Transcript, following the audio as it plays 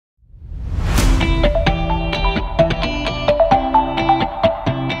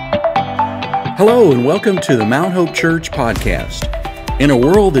Hello and welcome to the Mount Hope Church podcast. In a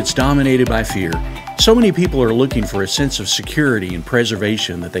world that's dominated by fear, so many people are looking for a sense of security and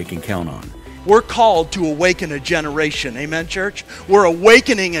preservation that they can count on. We're called to awaken a generation. Amen, church? We're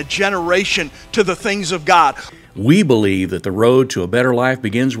awakening a generation to the things of God. We believe that the road to a better life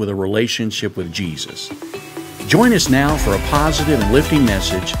begins with a relationship with Jesus. Join us now for a positive and lifting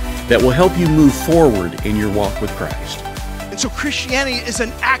message that will help you move forward in your walk with Christ. And so Christianity is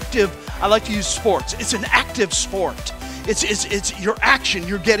an active, I like to use sports. It's an active sport. It's your action.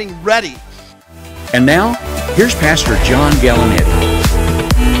 You're getting ready. And now, here's Pastor John Gallinetti.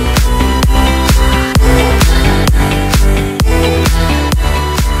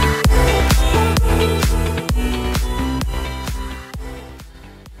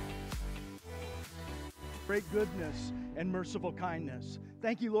 Great goodness and merciful kindness.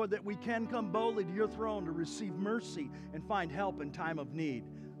 Thank you, Lord, that we can come boldly to your throne to receive mercy and find help in time of need.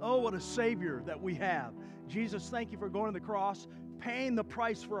 Oh, what a Savior that we have. Jesus, thank you for going to the cross, paying the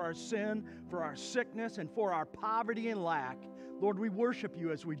price for our sin, for our sickness, and for our poverty and lack. Lord, we worship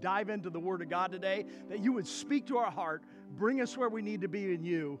you as we dive into the Word of God today, that you would speak to our heart, bring us where we need to be in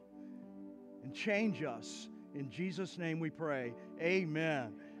you, and change us. In Jesus' name we pray.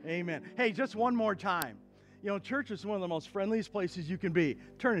 Amen. Amen. Hey, just one more time. You know, church is one of the most friendliest places you can be.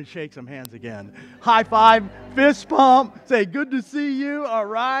 Turn and shake some hands again. High five, fist pump, say, good to see you, all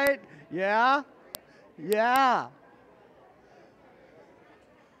right? Yeah? Yeah.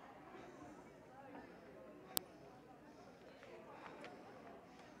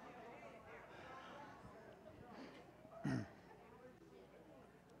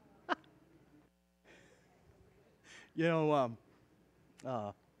 You know,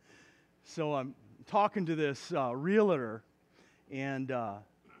 so I'm talking to this realtor, and there.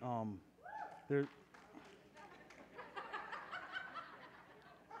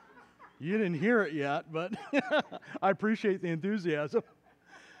 You didn't hear it yet, but I appreciate the enthusiasm.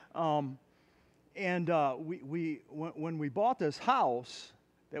 When we bought this house,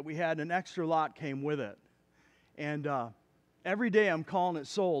 that we had an extra lot came with it, and every day I'm calling it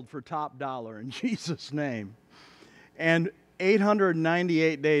sold for top dollar in Jesus' name, and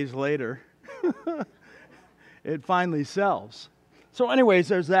 898 days later. It finally sells. So anyways,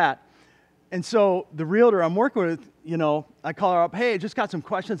 there's that. And so the realtor I'm working with, you know, I call her up, hey, I just got some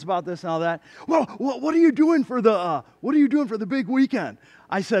questions about this and all that. Well, what are you doing for the big weekend?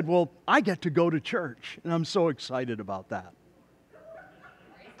 I said, well, I get to go to church, and I'm so excited about that.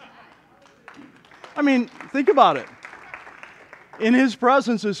 I mean, think about it. In his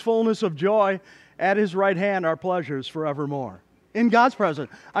presence is fullness of joy. At his right hand are pleasures forevermore. In God's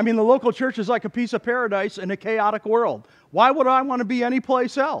presence. I mean, the local church is like a piece of paradise in a chaotic world. Why would I want to be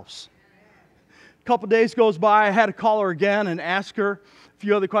anyplace else? A couple days goes by, I had to call her again and ask her a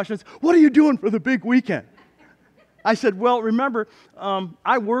few other questions. What are you doing for the big weekend? I said, well, remember,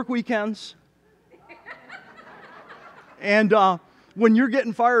 I work weekends. And when you're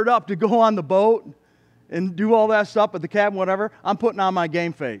getting fired up to go on the boat and do all that stuff at the cabin, whatever, I'm putting on my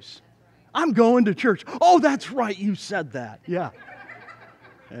game face. I'm going to church. Oh, that's right, you said that. Yeah.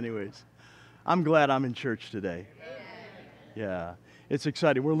 Anyways, I'm glad I'm in church today. Yeah, it's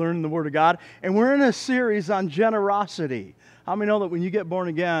exciting. We're learning the Word of God, and we're in a series on generosity. How many know that when you get born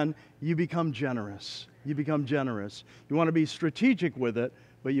again, you become generous? You become generous. You want to be strategic with it,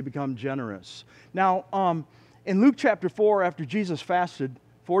 but you become generous. Now, in Luke chapter 4, after Jesus fasted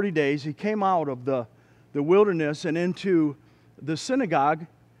 40 days, he came out of the wilderness and into the synagogue.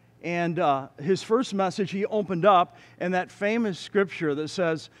 And his first message, he opened up in that famous scripture that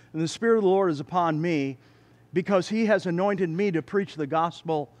says, and the Spirit of the Lord is upon me, because he has anointed me to preach the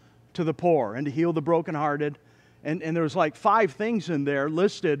gospel to the poor and to heal the brokenhearted. And there's like 5 things in there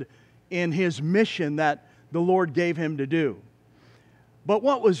listed in his mission that the Lord gave him to do. But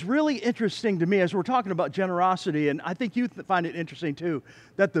what was really interesting to me, as we're talking about generosity, and I think you find it interesting too,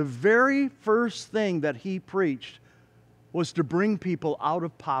 that the very first thing that he preached was to bring people out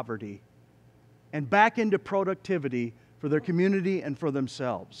of poverty and back into productivity for their community and for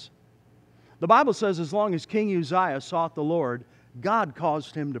themselves. The Bible says as long as King Uzziah sought the Lord, God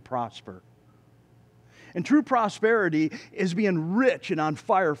caused him to prosper. And true prosperity is being rich and on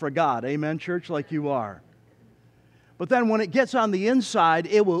fire for God. Amen, church, like you are. But then when it gets on the inside,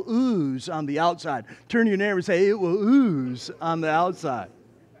 it will ooze on the outside. Turn to your neighbor and say, it will ooze on the outside.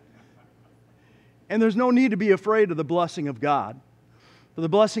 And there's no need to be afraid of the blessing of God. For the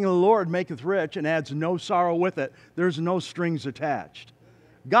blessing of the Lord maketh rich and adds no sorrow with it. There's no strings attached.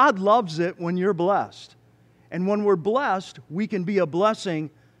 God loves it when you're blessed. And when we're blessed, we can be a blessing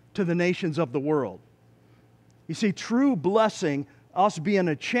to the nations of the world. You see, true blessing us being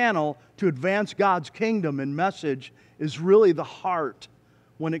a channel to advance God's kingdom and message is really the heart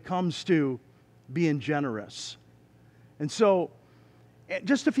when it comes to being generous. And so,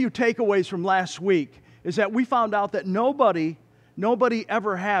 just a few takeaways from last week is that we found out that nobody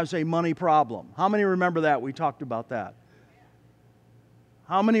ever has a money problem. How many remember that? We talked about that.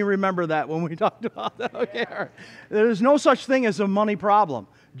 How many remember that when we talked about that? Okay, all right. There's no such thing as a money problem,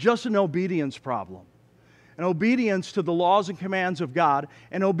 just an obedience problem. An obedience to the laws and commands of God,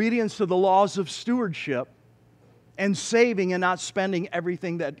 and obedience to the laws of stewardship, and saving and not spending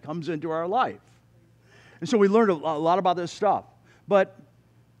everything that comes into our life. And so we learned a lot about this stuff. But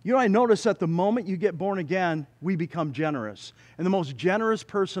I noticed that the moment you get born again, we become generous. And the most generous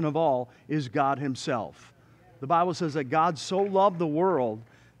person of all is God Himself. The Bible says that God so loved the world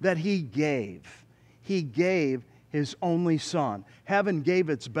that He gave. He gave His only Son. Heaven gave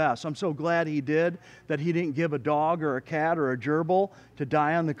its best. I'm so glad He did, that He didn't give a dog or a cat or a gerbil to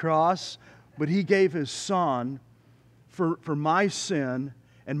die on the cross, but He gave His Son for my sin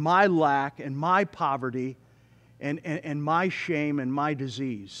and my lack and my poverty and my shame and my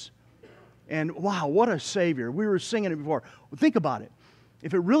disease. And wow, what a Savior. We were singing it before. Think about it.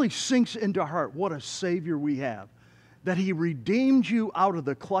 If it really sinks into our heart, what a Savior we have. That He redeemed you out of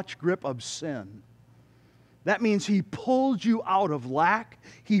the clutch grip of sin. That means He pulled you out of lack.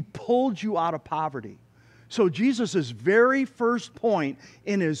 He pulled you out of poverty. So Jesus' very first point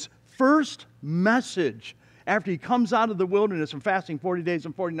in His first message, after He comes out of the wilderness and fasting 40 days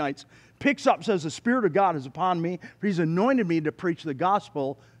and 40 nights, picks up, says, the Spirit of God is upon me, for He's anointed me to preach the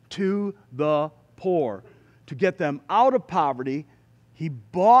gospel to the poor, to get them out of poverty. He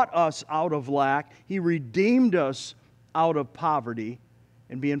bought us out of lack. He redeemed us out of poverty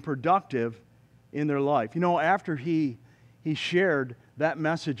and being productive in their life. After he shared that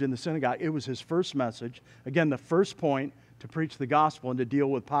message in the synagogue, it was His first message. Again, the first point, to preach the gospel and to deal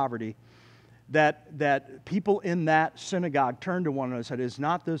with poverty. That people in that synagogue turned to one another and said, is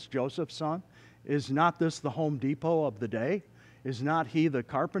not this Joseph's son? Is not this the Home Depot of the day? Is not he the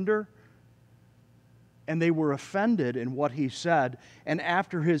carpenter? And they were offended in what he said. And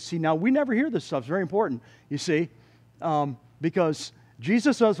after now we never hear this stuff. It's very important, you see, because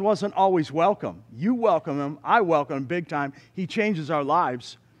Jesus wasn't always welcome. You welcome Him. I welcome Him big time. He changes our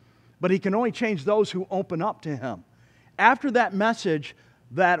lives. But He can only change those who open up to Him. After that message,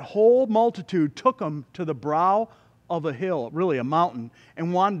 that whole multitude took Him to the brow of a hill, really a mountain,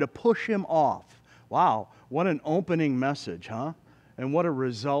 and wanted to push Him off. Wow, what an opening message, huh? And what a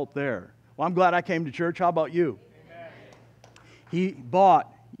result there. Well, I'm glad I came to church. How about you? Amen. He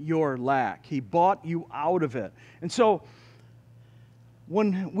bought your lack. He bought you out of it. And so,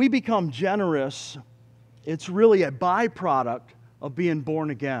 when we become generous, it's really a byproduct of being born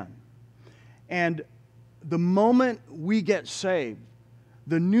again. And the moment we get saved,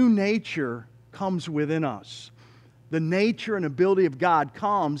 the new nature comes within us. The nature and ability of God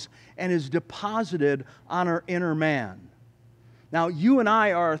comes and is deposited on our inner man. Now, you and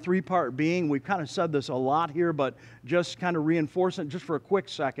I are a three-part being. We've kind of said this a lot here, but just kind of reinforce it just for a quick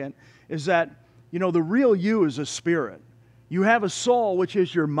second, is that, the real you is a spirit. You have a soul, which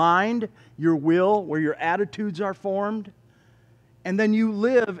is your mind, your will, where your attitudes are formed. And then you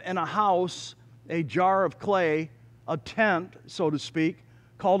live in a house, a jar of clay, a tent, so to speak,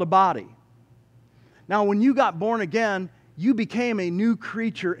 called a body. Now, when you got born again, you became a new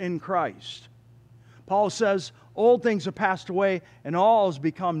creature in Christ. Paul says, old things have passed away and all has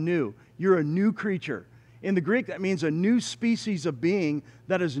become new. You're a new creature. In the Greek, that means a new species of being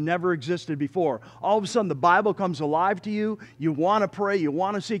that has never existed before. All of a sudden, the Bible comes alive to you. You want to pray. You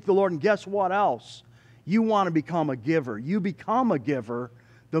want to seek the Lord. And guess what else? You want to become a giver. You become a giver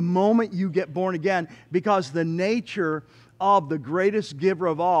the moment you get born again, because the nature of the greatest giver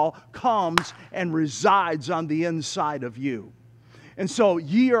of all comes and resides on the inside of you. And so,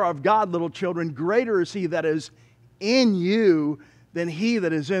 ye are of God, little children. Greater is He that is in you than he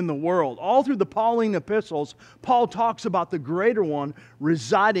that is in the world. All through the Pauline epistles, Paul talks about the greater one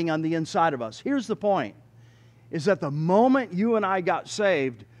residing on the inside of us. Here's the point, is that the moment you and I got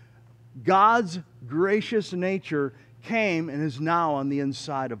saved, God's gracious nature came and is now on the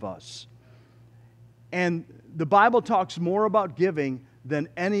inside of us. And the Bible talks more about giving than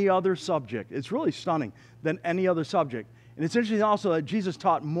any other subject. It's really stunning, than any other subject. And it's interesting also that Jesus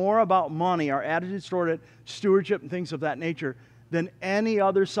taught more about money, our attitudes toward it, stewardship, and things of that nature, than any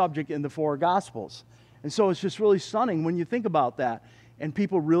other subject in the four Gospels. And so it's just really stunning when you think about that. And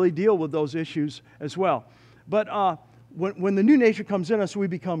people really deal with those issues as well. But when the new nature comes in us, we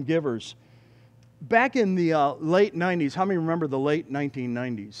become givers. Back in the late 90s, how many remember the late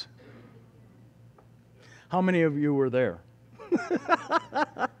 1990s? How many of you were there?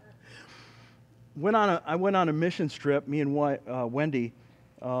 I went on a missions trip, me and Wendy,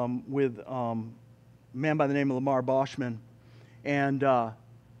 with a man by the name of Lamar Boschman. And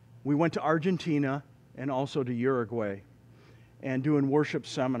we went to Argentina and also to Uruguay and doing worship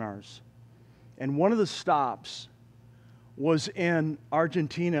seminars. And one of the stops was in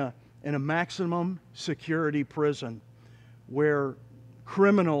Argentina in a maximum security prison where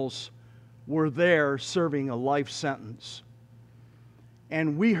criminals were there serving a life sentence.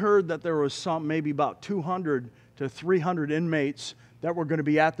 And we heard that there was maybe about 200 to 300 inmates that were going to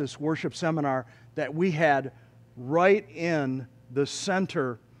be at this worship seminar that we had right in the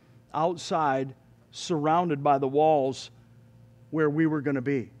center, outside, surrounded by the walls where we were going to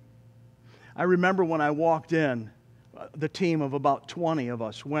be. I remember when I walked in, the team of about 20 of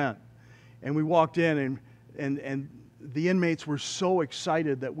us went, and we walked in, and the inmates were so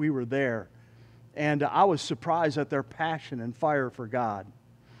excited that we were there. And I was surprised at their passion and fire for God.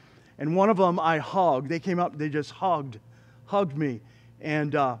 And one of them I hugged. They came up, they just hugged me.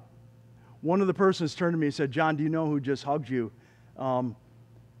 And one of the persons turned to me and said, "John, do you know who just hugged you?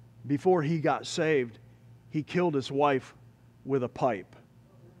 Before he got saved, he killed his wife with a pipe."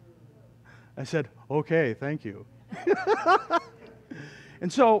 I said, "Okay, thank you."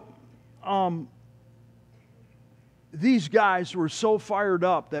 And so these guys were so fired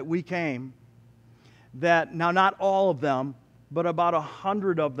up that we came, that now not all of them, but about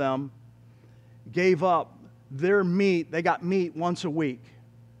 100 of them gave up their meat. They got meat once a week.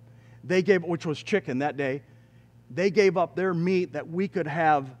 They gave, which was chicken that day. They gave up their meat that we could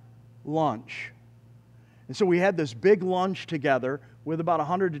have lunch. And so we had this big lunch together with about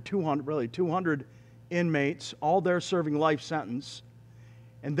 100 to 200, really 200 inmates, all there serving life sentence.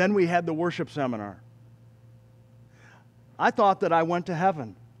 And then we had the worship seminar. I thought that I went to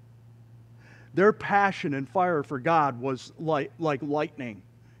heaven. Their passion and fire for God was like lightning.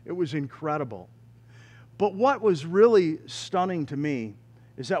 It was incredible. But what was really stunning to me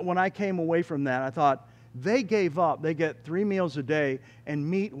is that when I came away from that, I thought, they gave up. They get 3 meals a day and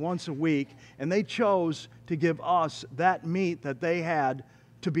meat once a week, and they chose to give us that meat that they had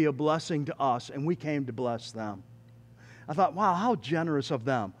to be a blessing to us, and we came to bless them. I thought, wow, how generous of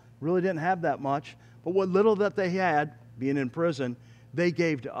them. Really didn't have that much, but what little that they had, being in prison, they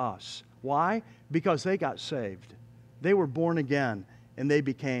gave to us. Why? Because they got saved. They were born again, and they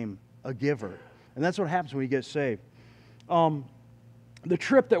became a giver. And that's what happens when you get saved. The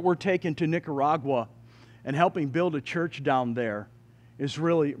trip that we're taking to Nicaragua and helping build a church down there is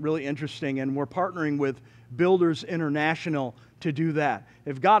really, really interesting. And we're partnering with Builders International to do that.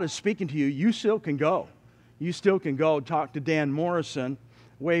 If God is speaking to you, you still can go. You still can go talk to Dan Morrison.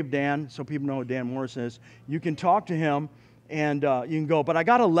 Wave Dan, so people know who Dan Morrison is. You can talk to him, and you can go. But I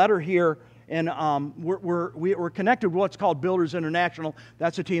got a letter here, and we're connected with what's called Builders International.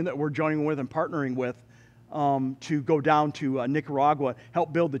 That's a team that we're joining with and partnering with to go down to Nicaragua,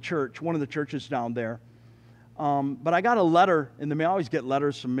 help build the church, one of the churches down there. But I got a letter in the mail. I always get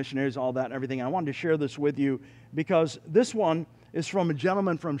letters from missionaries, all that and everything. And I wanted to share this with you because this one is from a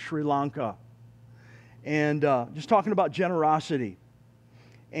gentleman from Sri Lanka. And just talking about generosity.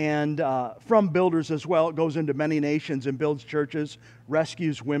 And from builders as well. It goes into many nations and builds churches,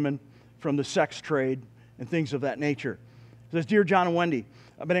 rescues women from the sex trade and things of that nature. It says, "Dear John and Wendy,"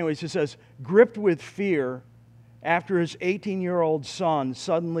 but anyways, it says, "Gripped with fear after his 18-year-old son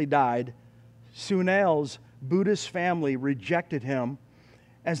suddenly died, Sunil's Buddhist family rejected him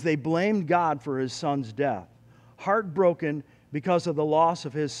as they blamed God for his son's death. Heartbroken because of the loss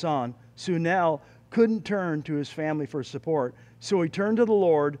of his son, Sunil couldn't turn to his family for support, so he turned to the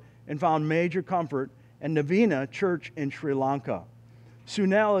Lord and found major comfort in Navina Church in Sri Lanka.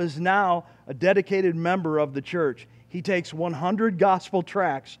 Sunil is now a dedicated member of the church. He takes 100 gospel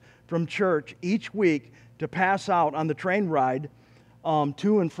tracts from church each week to pass out on the train ride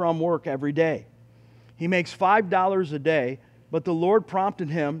to and from work every day. He makes $5 a day, but the Lord prompted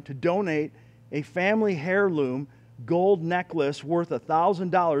him to donate a family heirloom gold necklace worth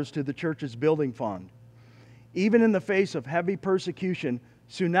 $1,000 to the church's building fund. Even in the face of heavy persecution,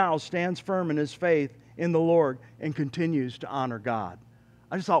 Sunil stands firm in his faith in the Lord and continues to honor God."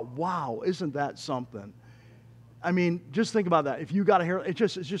 I just thought, wow, isn't that something? I mean, just think about that. If you got a hair, it's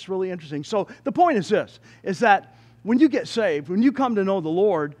just really interesting. So the point is this, is that when you get saved, when you come to know the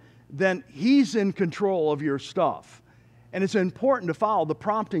Lord, then He's in control of your stuff. And it's important to follow the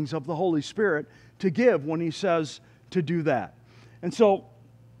promptings of the Holy Spirit to give when He says to do that. And so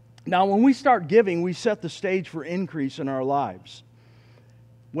now when we start giving, we set the stage for increase in our lives.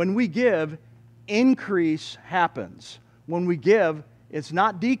 When we give, increase happens. When we give, it's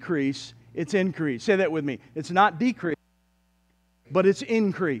not decrease, it's increase. Say that with me. It's not decrease, but it's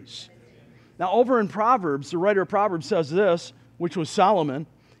increase. Now, over in Proverbs, the writer of Proverbs says this, which was Solomon.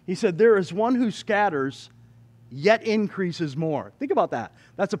 He said, there is one who scatters, yet increases more. Think about that.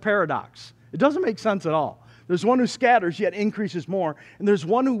 That's a paradox. It doesn't make sense at all. There's one who scatters, yet increases more. And there's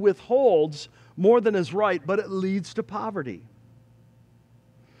one who withholds more than is right, but it leads to poverty.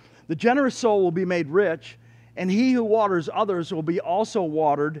 The generous soul will be made rich, and he who waters others will be also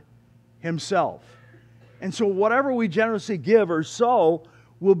watered himself. And so whatever we generously give or sow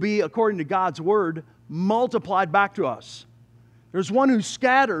will be, according to God's word, multiplied back to us. There's one who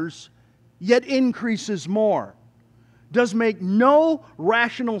scatters, yet increases more. Does make no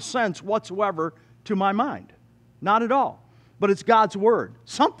rational sense whatsoever to my mind. Not at all. But it's God's word.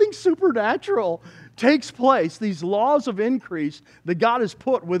 Something supernatural takes place, these laws of increase that God has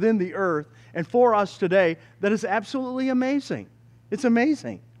put within the earth and for us today, that is absolutely amazing. It's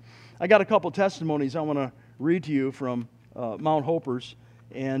amazing. I got a couple testimonies I want to read to you from Mount Hopers.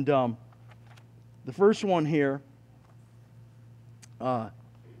 And the first one here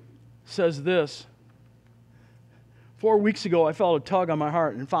says this. 4 weeks ago, I felt a tug on my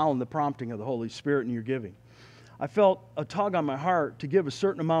heart and following the prompting of the Holy Spirit in your giving. I felt a tug on my heart to give a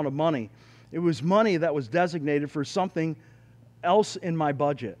certain amount of money. It was money that was designated for something else in my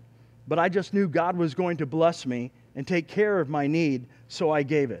budget. But I just knew God was going to bless me and take care of my need, so I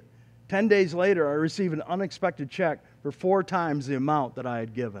gave it. 10 days later, I received an unexpected check for 4 times the amount that I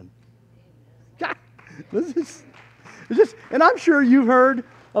had given. God, and I'm sure you've heard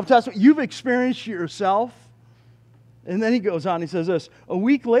of testimony. You've experienced it yourself. And then he goes on, he says this, a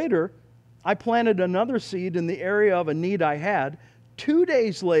week later, I planted another seed in the area of a need I had. 2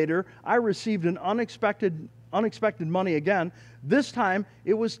 days later, I received an unexpected money again. This time,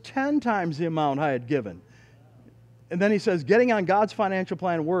 it was 10 times the amount I had given. And then he says, getting on God's financial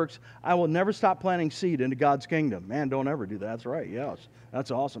plan works. I will never stop planting seed into God's kingdom. Man, don't ever do that. That's right. Yes. That's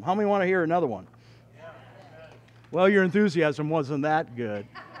awesome. How many want to hear another one? Well, your enthusiasm wasn't that good.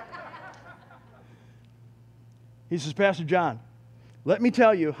 He says, Pastor John, let me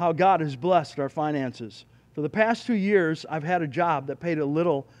tell you how God has blessed our finances. For the past 2 years, I've had a job that paid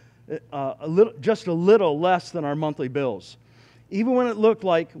just a little less than our monthly bills. Even when it looked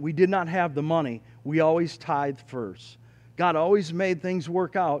like we did not have the money, we always tithed first. God always made things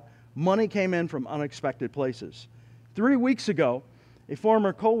work out. Money came in from unexpected places. 3 weeks ago, a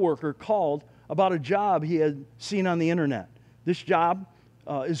former coworker called about a job he had seen on the internet. This job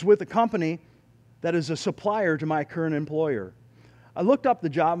is with a company that is a supplier to my current employer. I looked up the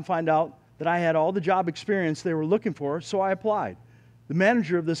job and found out that I had all the job experience they were looking for, so I applied. The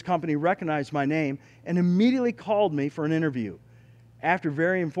manager of this company recognized my name and immediately called me for an interview. After a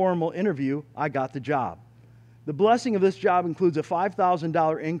very informal interview, I got the job. The blessing of this job includes a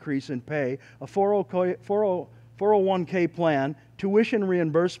 $5,000 increase in pay, a 401k plan, tuition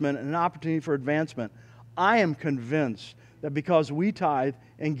reimbursement, and an opportunity for advancement. I am convinced that because we tithe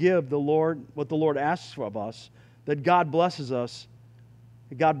and give the Lord what the Lord asks of us, that God blesses us.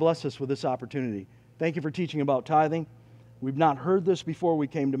 God bless us with this opportunity. Thank you for teaching about tithing. We've not heard this before we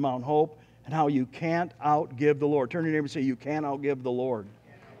came to Mount Hope, and how you can't outgive the Lord. Turn to your neighbor and say, you can't outgive the Lord.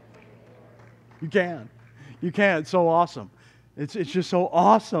 You can. You can. It's so awesome. It's just so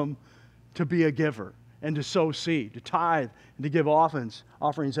awesome to be a giver and to sow seed, to tithe, and to give offerings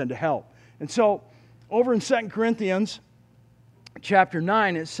and to help. And so, over in 2 Corinthians chapter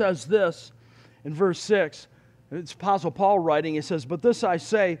 9, it says this in verse 6. It's Apostle Paul writing. It says, but this I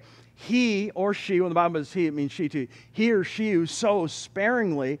say, he or she, when the Bible says he, it means she too. He or she who sows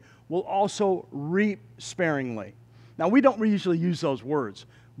sparingly will also reap sparingly. Now, we don't usually use those words,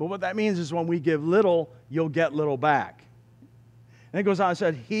 but what that means is when we give little, you'll get little back. And it goes on and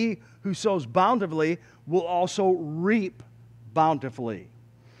said, he who sows bountifully will also reap bountifully.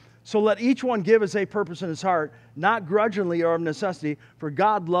 So let each one give as a purpose in his heart, not grudgingly or of necessity, for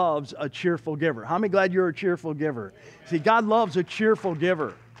God loves a cheerful giver. How many glad you're a cheerful giver? See, God loves a cheerful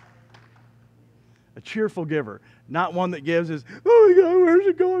giver. A cheerful giver. Not one that gives is, oh my God, where's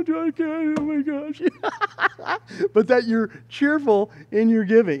it going to? I can't, oh my gosh. But that you're cheerful in your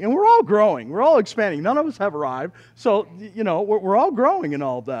giving. And we're all growing. We're all expanding. None of us have arrived. So, you know, we're all growing in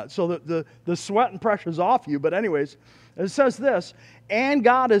all of that. So the sweat and pressure's off you. But anyways, it says this, and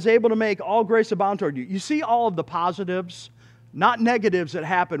God is able to make all grace abound toward you. You see all of the positives, not negatives that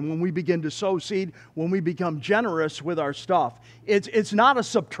happen when we begin to sow seed, when we become generous with our stuff. It's not a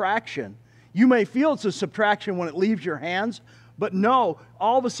subtraction. You may feel it's a subtraction when it leaves your hands, but no,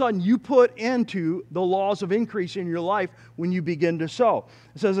 all of a sudden you put into the laws of increase in your life when you begin to sow.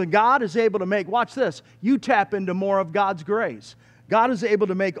 It says that God is able to make, watch this, you tap into more of God's grace. God is able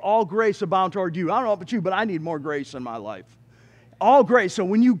to make all grace abound toward you. I don't know about you, but I need more grace in my life. All grace. So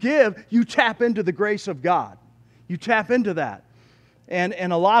when you give, you tap into the grace of God. You tap into that. And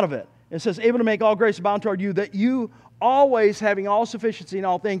a lot of it. It says, able to make all grace abound toward you, that you always, having all sufficiency in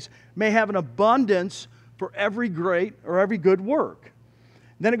all things, may have an abundance for every great or every good work.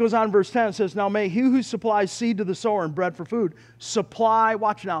 Then it goes on in verse 10, it says, now may he who supplies seed to the sower and bread for food supply,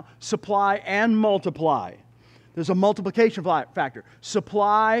 watch now, supply and multiply. There's a multiplication factor.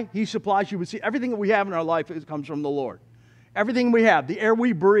 Supply, he supplies you with seed. Everything that we have in our life comes from the Lord. Everything we have, the air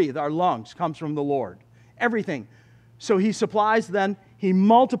we breathe, our lungs, comes from the Lord. Everything. So he supplies, then he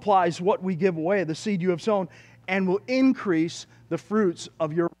multiplies what we give away, the seed you have sown, and will increase the fruits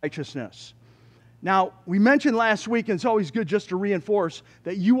of your righteousness. Now, we mentioned last week, and it's always good just to reinforce,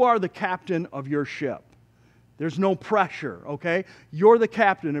 that you are the captain of your ship. There's no pressure, okay? You're the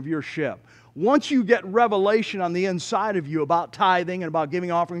captain of your ship. Once you get revelation on the inside of you about tithing and about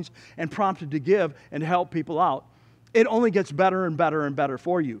giving offerings and prompted to give and to help people out, it only gets better and better and better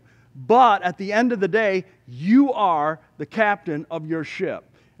for you. But at the end of the day, you are the captain of your ship.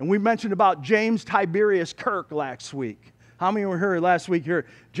 And we mentioned about James Tiberius Kirk last week. How many were here last week here?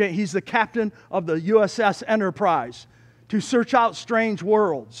 He's the captain of the USS Enterprise, to search out strange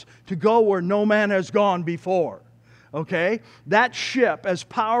worlds, to go where no man has gone before. Okay? That ship, as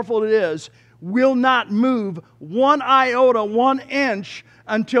powerful it is, will not move 1 iota, 1 inch,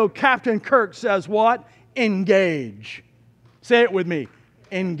 until Captain Kirk says what? Engage. Say it with me.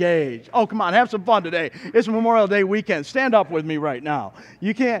 Engage. Oh, come on, have some fun today. It's Memorial Day weekend. Stand up with me right now.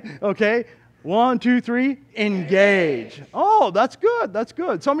 You can't, okay? 1, 2, 3, engage. Oh, that's good. That's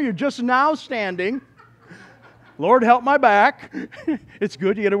good. Some of you are just now standing. Lord, help my back. It's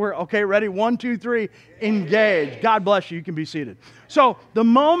good. You get to work. Okay, ready? 1, 2, 3, engage. God bless you. You can be seated. So the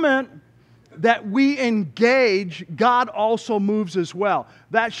moment that we engage, God also moves as well.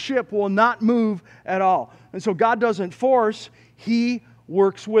 That ship will not move at all. And so God doesn't force. He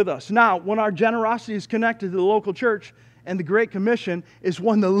works with us. Now, when our generosity is connected to the local church and the Great Commission, is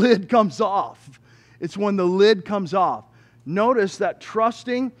when the lid comes off. It's when the lid comes off. Notice that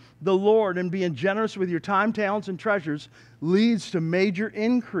trusting the Lord and being generous with your time, talents, and treasures leads to major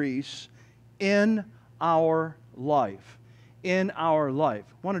increase in our life. In our life.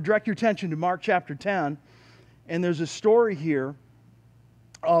 I want to direct your attention to Mark chapter 10, and there's a story here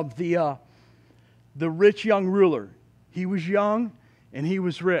of the rich young ruler. He was young and he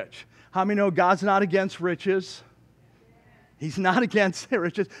was rich. How many know God's not against riches? He's not against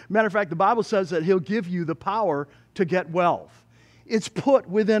riches. Matter of fact, the Bible says that He'll give you the power to get wealth. It's put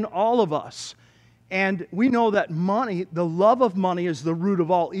within all of us. And we know that money, the love of money, is the root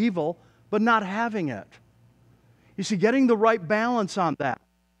of all evil, but not having it. You see, getting the right balance on that.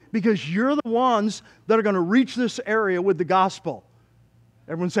 Because you're the ones that are going to reach this area with the gospel.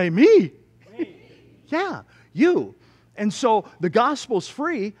 Everyone say, me? Yeah, you. And so the gospel's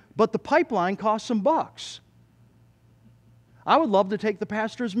free, but the pipeline costs some bucks. I would love to take the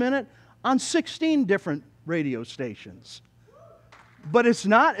pastor's minute on 16 different radio stations. But it's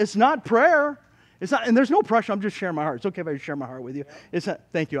not prayer. It's not, and there's no pressure. I'm just sharing my heart. It's okay if I share my heart with you. It's not,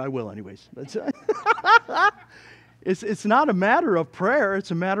 thank you, I will anyways. It's not a matter of prayer.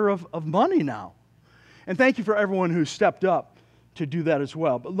 It's a matter of money now. And thank you for everyone who stepped up to do that as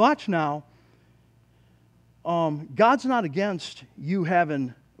well. But watch now. God's not against you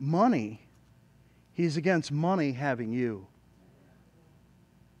having money. He's against money having you.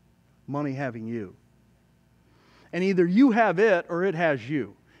 Money having you. And either you have it or it has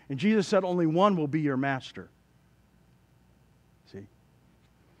you. And Jesus said only one will be your master. See?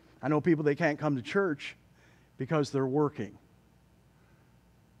 I know people, they can't come to church because they're working.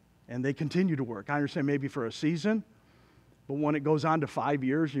 And they continue to work. I understand maybe for a season, but when it goes on to 5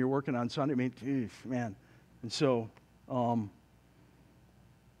 years and you're working on Sunday, I mean, man. And so,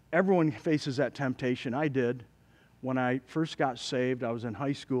 everyone faces that temptation. I did. When I first got saved, I was in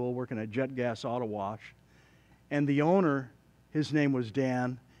high school working at Jet Gas Auto Wash. And the owner, his name was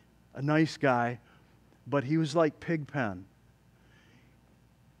Dan, a nice guy, but he was like Pigpen.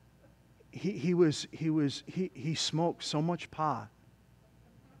 He smoked so much pot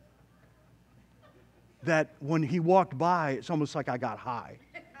that when he walked by, it's almost like I got high.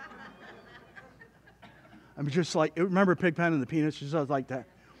 I'm just like, remember Pigpen and the Peanuts? Just like that.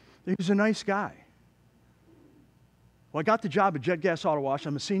 He was a nice guy. Well, I got the job at Jet Gas Auto Wash.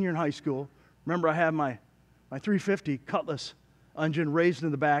 I'm a senior in high school. Remember, I had my 350 Cutlass engine raised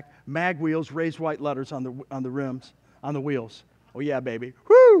in the back, mag wheels, raised white letters on the rims, on the wheels. Oh yeah, baby.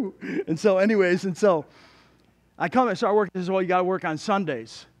 Woo! And so I come and start working. He says, well, you got to work on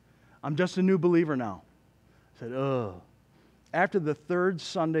Sundays. I'm just a new believer now. I said, ugh. After the third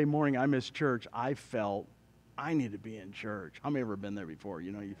Sunday morning I missed church, I felt I need to be in church. How many ever been there before?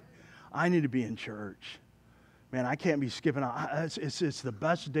 I need to be in church. Man, I can't be skipping out. It's the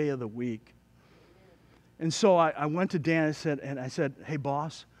best day of the week. And so I went to Dan and I said, hey,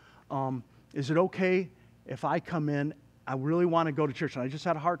 boss, is it okay if I come in? I really want to go to church. And I just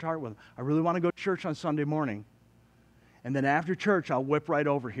had a heart-to-heart with him. I really want to go to church on Sunday morning. And then after church, I'll whip right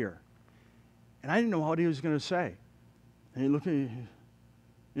over here. And I didn't know what he was going to say. And he looked at me,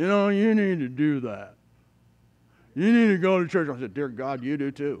 you need to do that. You need to go to church. I said, dear God, you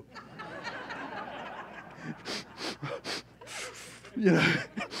do too. You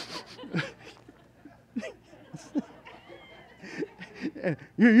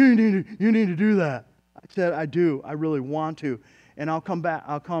need to do that. I said, I do. I really want to. And I'll come back.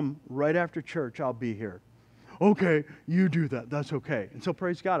 I'll come right after church. I'll be here. Okay, you do that. That's okay. And so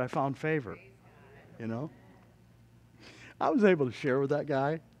praise God, I found favor. I was able to share with that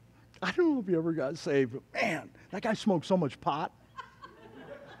guy. I don't know if he ever got saved, but man, that guy smoked so much pot.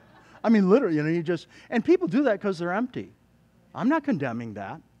 I mean, literally, and people do that because they're empty. I'm not condemning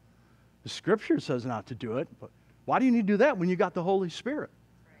that. The Scripture says not to do it, but why do you need to do that when you got the Holy Spirit?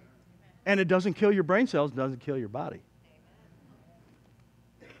 And it doesn't kill your brain cells, it doesn't kill your body.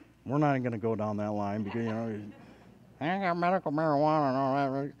 We're not going to go down that line because, I got medical marijuana and all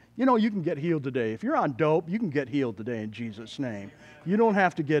that. You can get healed today. If you're on dope, you can get healed today in Jesus' name. You don't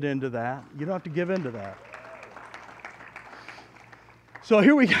have to get into that. You don't have to give into that. So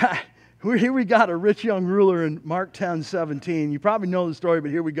here we got a rich young ruler in Mark 10:17. You probably know the story, but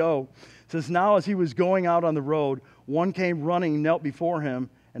here we go. It says, now as he was going out on the road, one came running, knelt before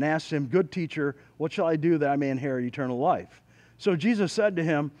him, and asked him, good teacher, what shall I do that I may inherit eternal life? So Jesus said to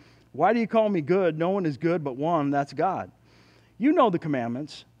him, why do you call me good? No one is good but one, that's God. You know the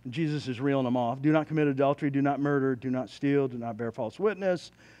commandments. And Jesus is reeling them off. Do not commit adultery, do not murder, do not steal, do not bear false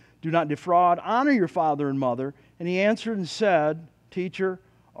witness, do not defraud, honor your father and mother. And he answered and said, teacher,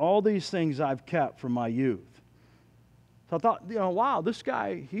 all these things I've kept from my youth. So I thought, wow, this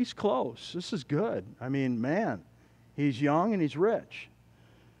guy, he's close. This is good. I mean, man, he's young and he's rich.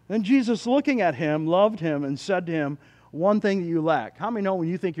 Then Jesus, looking at him, loved him and said to him, one thing that you lack. How many know when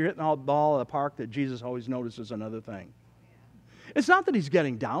you think you're hitting the ball at the park that Jesus always notices another thing? It's not that he's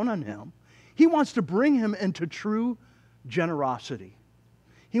getting down on him. He wants to bring him into true generosity.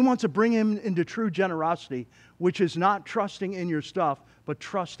 He wants to bring him into true generosity, which is not trusting in your stuff, but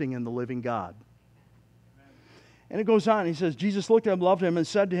trusting in the living God. And it goes on. He says, Jesus looked at him, loved him, and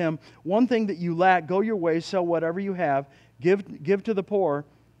said to him, one thing that you lack, go your way, sell whatever you have, give to the poor,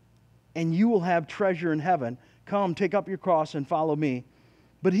 and you will have treasure in heaven. Come, take up your cross and follow me.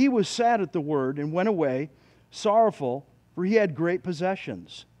 But he was sad at the word and went away, sorrowful, for he had great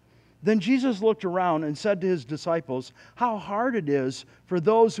possessions. Then Jesus looked around and said to his disciples, how hard it is for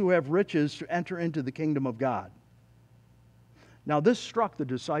those who have riches to enter into the kingdom of God. Now this struck the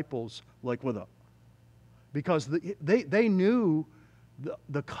disciples like with a, because they knew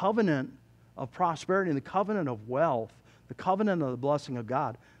the covenant of prosperity and the covenant of wealth, the covenant of the blessing of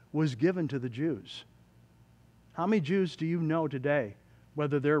God was given to the Jews. How many Jews do you know today,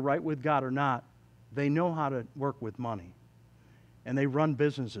 whether they're right with God or not, they know how to work with money? And they run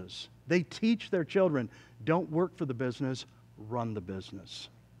businesses. They teach their children, don't work for the business, run the business.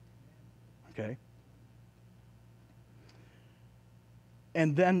 Okay?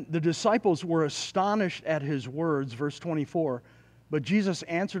 And then the disciples were astonished at his words, verse 24. But Jesus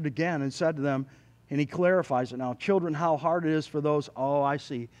answered again and said to them, and he clarifies it now, children, how hard it is for those,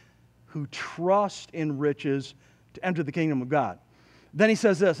 who trust in riches to enter the kingdom of God. Then he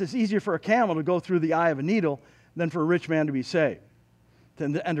says this, it's easier for a camel to go through the eye of a needle than for a rich man to be saved,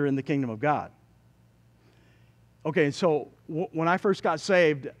 to enter in the kingdom of God. Okay, so when I first got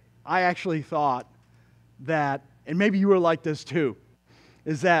saved, I actually thought that, and maybe you were like this too,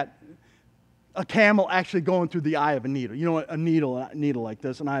 is that a camel actually going through the eye of a needle. You know what, a needle like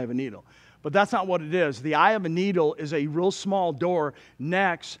this, an eye of a needle. But that's not what it is. The eye of a needle is a real small door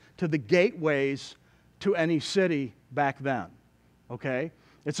next to the gateways to any city back then. Okay?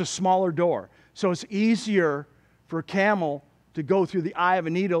 It's a smaller door. So it's easier for a camel to go through the eye of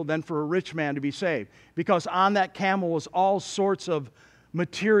a needle than for a rich man to be saved. Because on that camel was all sorts of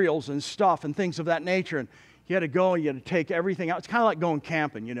materials and stuff and things of that nature. And you had to go and you had to take everything out. It's kind of like going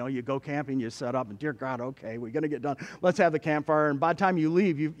camping, you know. You go camping, you set up, and dear God, okay, we're going to get done. Let's have the campfire. And by the time you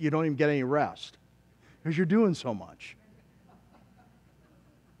leave, you don't even get any rest because you're doing so much.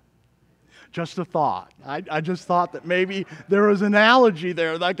 Just a thought. I just thought that maybe there was an analogy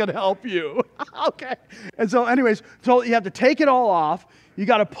there that could help you. Okay. And so anyways, so you have to take it all off. You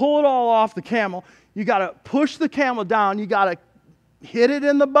got to pull it all off the camel. You got to push the camel down. You got to hit it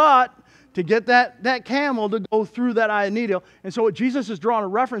in the butt to get that camel to go through that eye of the needle. And so what Jesus is drawing a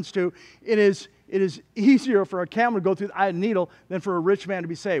reference to, it is easier for a camel to go through the eye of the needle than for a rich man to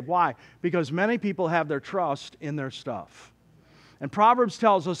be saved. Why? Because many people have their trust in their stuff. And Proverbs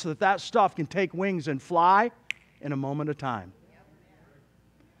tells us that stuff can take wings and fly in a moment of time.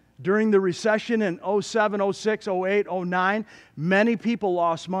 During the recession in 07, 06, 08, 09, many people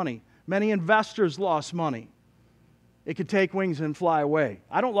lost money. Many investors lost money. It could take wings and fly away.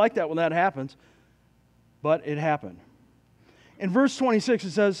 I don't like that when that happens, but it happened. In verse 26,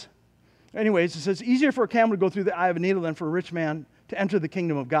 it says, easier for a camel to go through the eye of a needle than for a rich man to enter the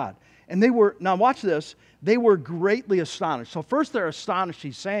kingdom of God. And now watch this, they were greatly astonished. So first they're astonished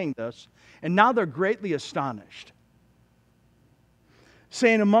he's saying this, and now they're greatly astonished.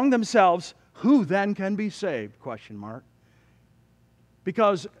 Saying among themselves, who then can be saved? ?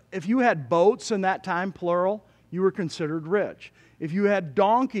 Because if you had boats in that time, plural, you were considered rich. If you had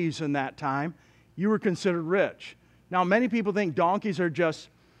donkeys in that time, you were considered rich. Now, many people think donkeys are just...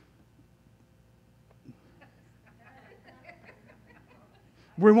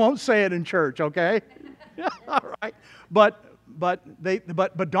 We won't say it in church, okay? All right. But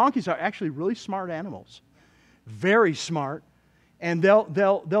donkeys are actually really smart animals. Very smart. And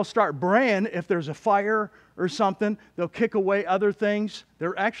they'll start braying if there's a fire or something. They'll kick away other things.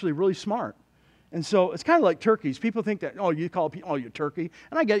 They're actually really smart. And so it's kind of like turkeys. People think that, you call people, you're turkey.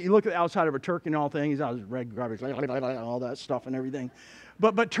 And I get it. You look at the outside of a turkey and all things, red garbage, all that stuff and everything.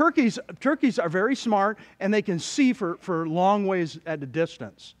 But turkeys are very smart, and they can see for long ways at a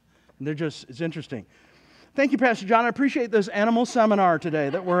distance. And it's interesting. Thank you, Pastor John. I appreciate this animal seminar today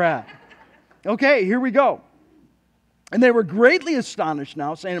that we're at. Okay, here we go. And they were greatly astonished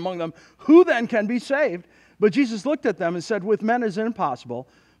now, saying among them, who then can be saved? But Jesus looked at them and said, with men it is impossible,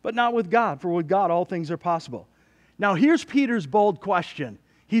 but not with God, for with God all things are possible. Now here's Peter's bold question.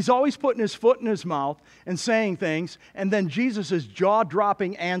 He's always putting his foot in his mouth and saying things, and then Jesus'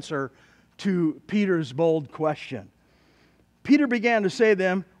 jaw-dropping answer to Peter's bold question. Peter began to say to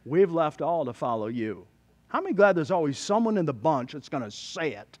them, we've left all to follow you. How many glad there's always someone in the bunch that's going to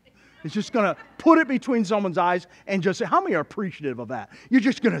say it? It's just going to put it between someone's eyes and just say, how many are appreciative of that? You're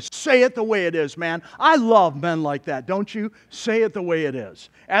just going to say it the way it is, man. I love men like that, don't you? Say it the way it is.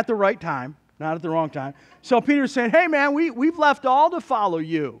 At the right time, not at the wrong time. So Peter's saying, hey, man, we've left all to follow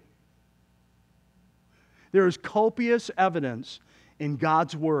you. There is copious evidence in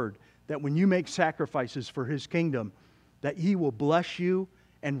God's Word that when you make sacrifices for His kingdom, that He will bless you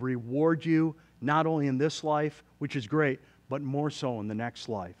and reward you, not only in this life, which is great, but more so in the next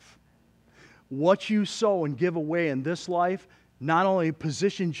life. What you sow and give away in this life not only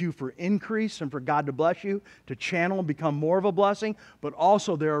positions you for increase and for God to bless you, to channel and become more of a blessing, but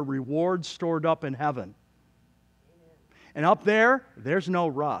also there are rewards stored up in heaven. And up there, there's no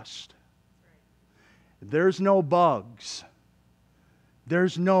rust. There's no bugs.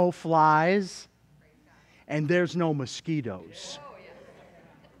 There's no flies. And there's no mosquitoes.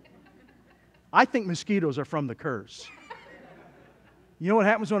 I think mosquitoes are from the curse. You know what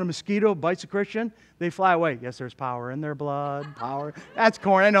happens when a mosquito bites a Christian? They fly away. Yes, there's power in their blood. Power. That's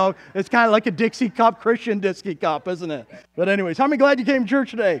corny. I know. It's kind of like a Dixie cup, Christian Dixie cup, isn't it? But anyways, how many glad you came to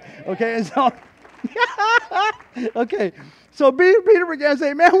church today? Okay, and so, okay. So Peter began to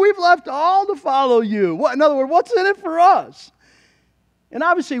say, man, we've left all to follow you. In other words, what's in it for us? And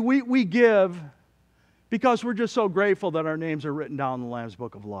obviously we give because we're just so grateful that our names are written down in the Lamb's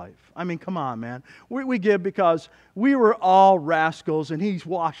Book of Life. I mean, come on, man. We give because we were all rascals and He's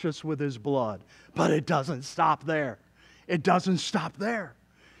washed us with His blood. But it doesn't stop there. It doesn't stop there.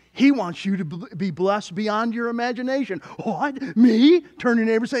 He wants you to be blessed beyond your imagination. What? Me? Turn to your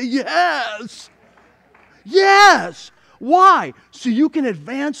neighbor and say, yes. Yes. Why? So you can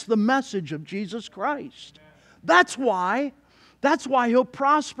advance the message of Jesus Christ. That's why. That's why He'll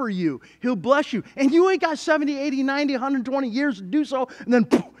prosper you. He'll bless you. And you ain't got 70, 80, 90, 120 years to do so, and then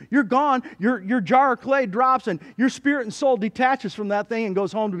poof, you're gone. Your jar of clay drops, and your spirit and soul detaches from that thing and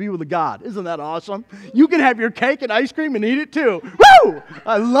goes home to be with God. Isn't that awesome? You can have your cake and ice cream and eat it too. Woo!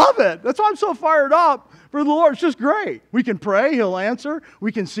 I love it. That's why I'm so fired up for the Lord. It's just great. We can pray. He'll answer.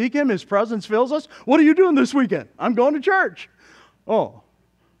 We can seek Him. His presence fills us. What are you doing this weekend? I'm going to church. Oh,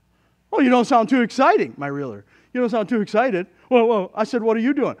 you don't sound too exciting, my realtor. You don't sound too excited. Well, I said, what are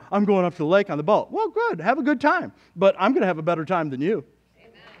you doing? I'm going up to the lake on the boat. Well, good. Have a good time. But I'm going to have a better time than you.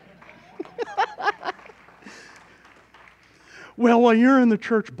 Amen. Well, while you're in the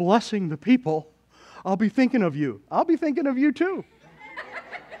church blessing the people, I'll be thinking of you. I'll be thinking of you too.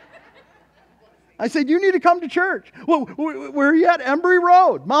 I said, you need to come to church. Well, where are you at? Embry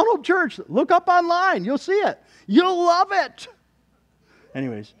Road, Mount Hope Church. Look up online. You'll see it. You'll love it.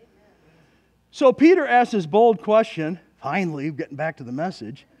 Anyways. So Peter asked this bold question. Finally, getting back to the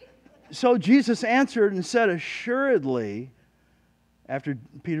message. So Jesus answered and said, assuredly, after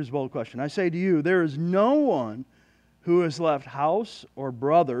Peter's bold question, I say to you, there is no one who has left house or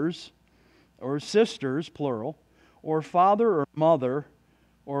brothers or sisters, plural, or father or mother,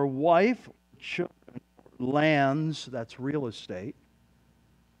 or wife, children, lands, that's real estate.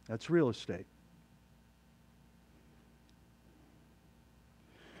 That's real estate.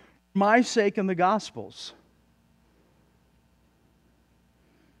 For my sake in the Gospels,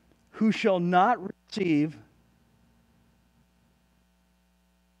 who shall not receive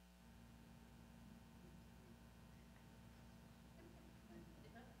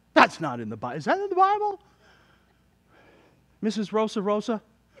That's not in the Bible. Is that in the Bible? Mrs. Rosa,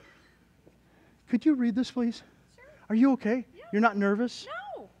 could you read this, please? Sure. Are you okay? Yeah. You're not nervous?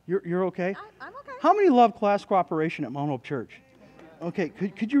 No. You're okay? I'm okay. How many love class cooperation at Mount Hope Church? Okay,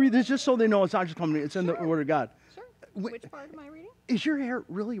 could you read this just so they know it's not just coming, it's in the Word of God. Sure. Which part am I reading? Is your hair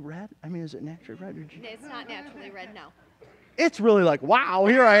really red? I mean, is it naturally red? It's not naturally red, no. It's really like, wow,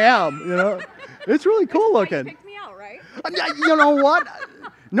 here I am, you know. It's really cool Why looking. you picked me out, right? You know what?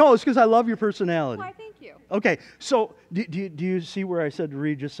 No, it's because I love your personality. Why, thank you. Okay, so do you see where I said to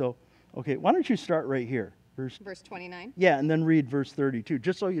read just so? Okay, why don't you start right here? Verse 29. Yeah, and then read verse 32,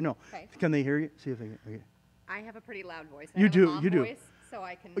 just so you know. Okay. Can they hear you? See if they can. Okay. I have a pretty loud voice. You do, you do. Voice, so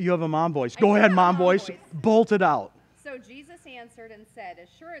I can. You have a mom voice. I Go do ahead, have a mom mom voice. voice. Bolt it out. So Jesus answered and said,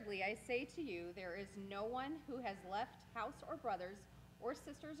 assuredly I say to you, there is no one who has left house or brothers, or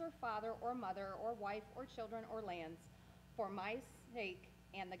sisters, or father, or mother, or wife, or children, or lands, for my sake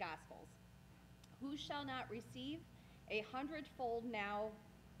and the gospel's, who shall not receive 100-fold now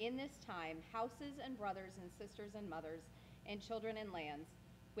in this time houses and brothers and sisters and mothers and children and lands,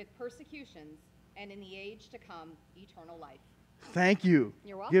 with persecutions, and in the age to come eternal life. Thank you.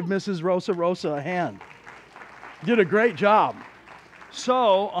 You're welcome. Give Mrs. Rosa a hand. Did a great job.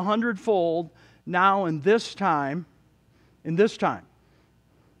 So, 100-fold now in this time,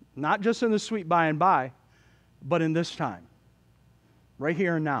 not just in the sweet by and by, but in this time, right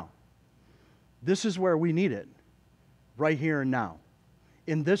here and now. This is where we need it, right here and now.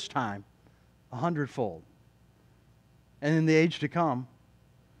 In this time, 100-fold. And in the age to come,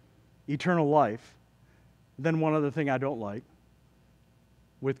 eternal life. Then one other thing I don't like,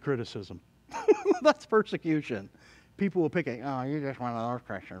 with criticism. That's persecution. People will pick it, oh, you're just one of those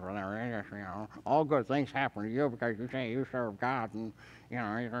Christians, whatever. You just, all good things happen to you because you say you serve God, and, you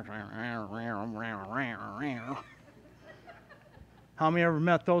just... How many ever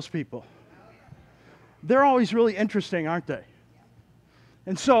met those people? They're always really interesting, aren't they?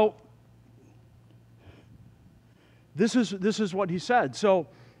 And so, this is what he said. So,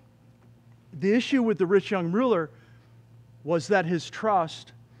 the issue with the rich young ruler was that his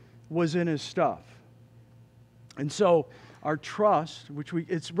trust was in his stuff. And so our trust,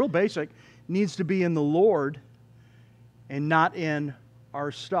 it's real basic, needs to be in the Lord and not in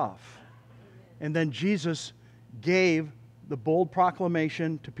our stuff. And then Jesus gave the bold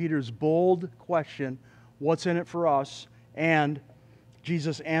proclamation to Peter's bold question, what's in it for us? And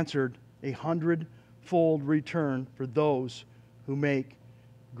Jesus answered 100-fold return for those who make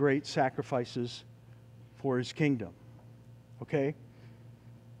great sacrifices for his kingdom. Okay?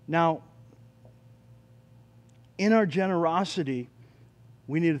 Now, in our generosity,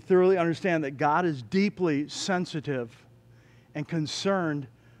 we need to thoroughly understand that God is deeply sensitive and concerned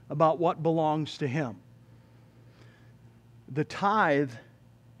about what belongs to Him. The tithe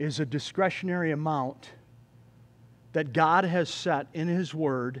is a discretionary amount that God has set in His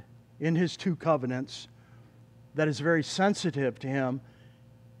Word, in His two covenants, that is very sensitive to Him,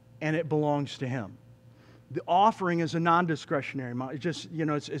 and it belongs to Him. The offering is a non-discretionary amount. It's just,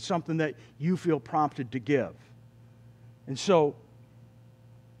 it's something that you feel prompted to give. And so,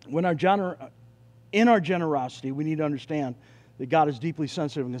 in our generosity, we need to understand that God is deeply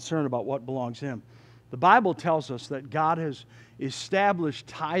sensitive and concerned about what belongs to Him. The Bible tells us that God has established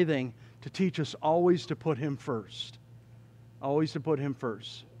tithing to teach us always to put Him first. Always to put Him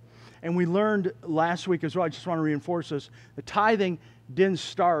first. And we learned last week as well, I just want to reinforce this, the tithing didn't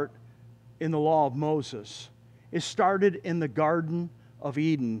start in the law of Moses. It started in the Garden of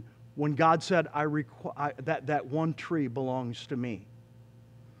Eden when God said, that one tree belongs to me.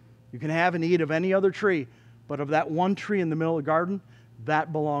 You can have and eat of any other tree, but of that one tree in the middle of the garden,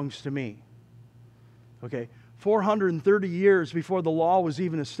 that belongs to me. Okay, 430 years before the law was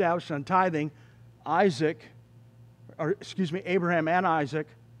even established on tithing, Abraham and Isaac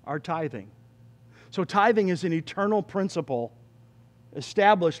are tithing. So tithing is an eternal principle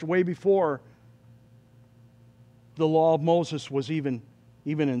established way before the law of Moses was even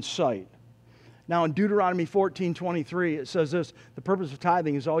in sight. Now in Deuteronomy 14:23, it says this, the purpose of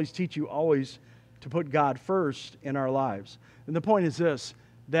tithing is always teach you always to put God first in our lives. And the point is this,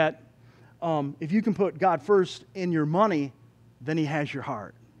 that if you can put God first in your money, then He has your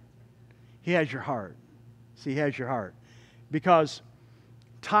heart. He has your heart. See, He has your heart. Because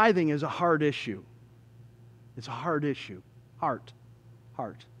tithing is a hard issue. It's a hard issue. Heart.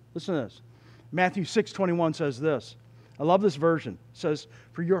 Listen to this. Matthew 6:21 says this. I love this version. It says,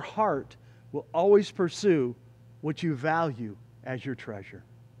 for your heart will always pursue what you value as your treasure.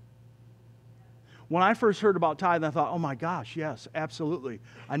 When I first heard about tithing, I thought, oh my gosh, yes, absolutely.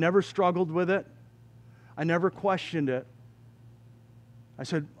 I never struggled with it. I never questioned it. I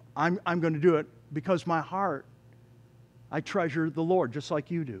said, I'm going to do it because my heart, I treasure the Lord just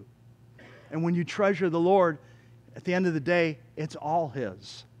like you do. And when you treasure the Lord, at the end of the day, it's all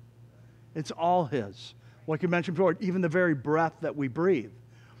His. It's all His. Like you mentioned before, even the very breath that we breathe.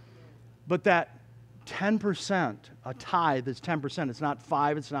 But that 10%, a tithe is 10%. It's not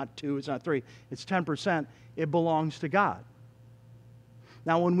 5, it's not 2, it's not 3. It's 10%. It belongs to God.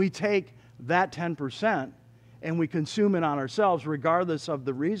 Now, when we take that 10% and we consume it on ourselves, regardless of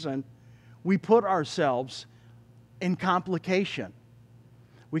the reason, we put ourselves in complication.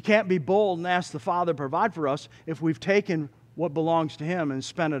 We can't be bold and ask the Father to provide for us if we've taken what belongs to Him and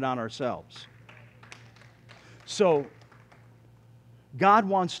spent it on ourselves. So, God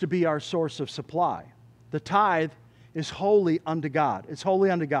wants to be our source of supply. The tithe is holy unto God. It's holy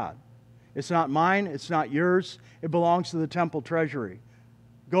unto God. It's not mine. It's not yours. It belongs to the temple treasury.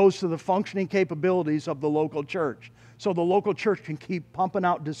 Goes to the functioning capabilities of the local church. So the local church can keep pumping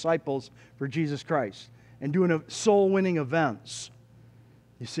out disciples for Jesus Christ and doing soul-winning events,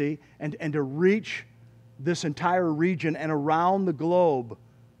 you see, and to reach this entire region and around the globe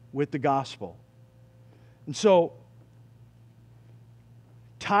with the gospel. And so,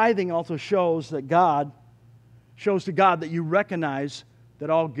 tithing also shows to God that you recognize that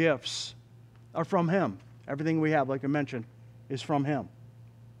all gifts are from Him. Everything we have, like I mentioned, is from Him.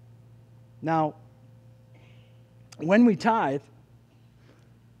 Now, when we tithe,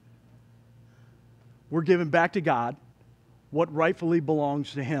 we're giving back to God what rightfully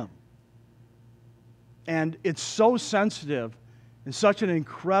belongs to Him. And it's so sensitive and such an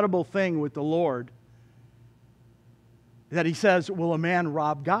incredible thing with the Lord that He says, will a man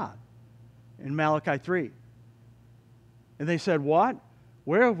rob God? In Malachi 3. And they said, what?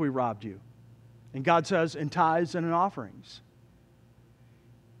 Where have we robbed you? And God says, in tithes and in offerings.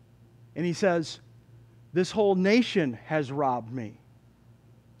 And He says, this whole nation has robbed me.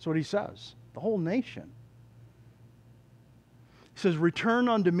 That's what He says. The whole nation. He says, return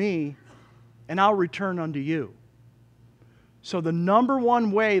unto me, and I'll return unto you. So the number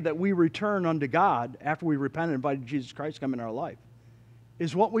one way that we return unto God after we repent and invited Jesus Christ to come in our life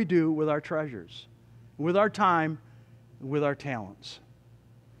is what we do with our treasures, with our time, and with our talents.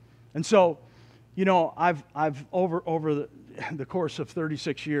 And so, you know, I've over the course of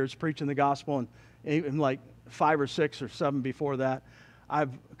 36 years preaching the gospel, and even like 5 or 6 or 7 before that,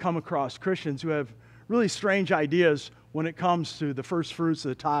 I've come across Christians who have really strange ideas when it comes to the first fruits of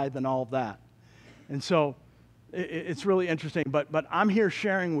the tithe and all of that. And so it's really interesting. But I'm here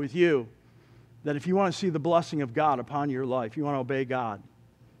sharing with you that if you want to see the blessing of God upon your life, you want to obey God,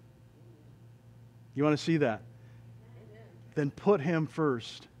 you want to see that, then put Him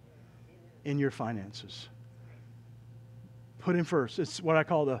first in your finances. Put Him first. It's what I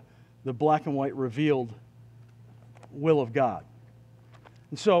call the black and white revealed will of God.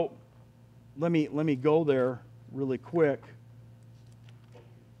 And so let me go there really quick.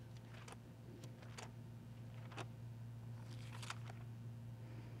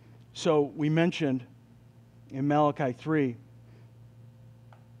 So we mentioned in Malachi 3,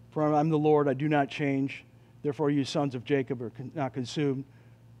 for I'm the Lord, I do not change. Therefore you sons of Jacob are not consumed.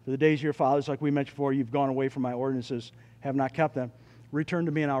 For the days of your fathers, like we mentioned before, you've gone away from my ordinances, have not kept them. Return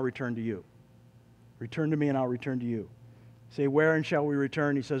to me and I'll return to you. Return to me and I'll return to you. Say, wherein shall we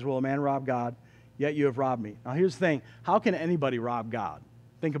return? He says, will a man rob God? Yet you have robbed me. Now here's the thing. How can anybody rob God?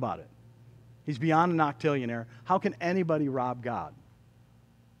 Think about it. He's beyond an octillionaire. How can anybody rob God?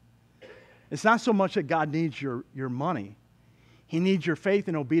 It's not so much that God needs your money. He needs your faith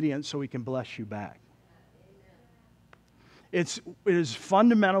and obedience so He can bless you back. It is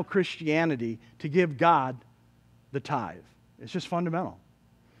fundamental Christianity to give God the tithe. It's just fundamental.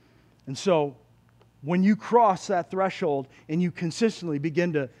 And so when you cross that threshold and you consistently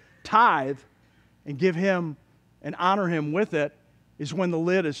begin to tithe and give Him and honor Him with it, is when the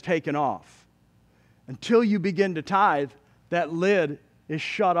lid is taken off. Until you begin to tithe, that lid is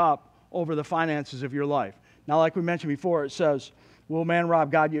shut up over the finances of your life. Now, like we mentioned before, it says, Will man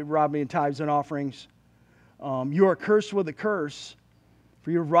rob God? You rob me in tithes and offerings. You are cursed with a curse,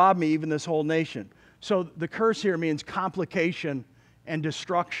 for you have robbed me, even this whole nation. So the curse here means complication and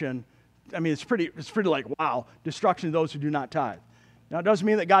destruction. I mean, it's pretty like, wow, destruction to those who do not tithe. Now, it doesn't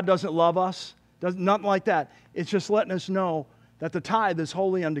mean that God doesn't love us. Nothing like that. It's just letting us know that the tithe is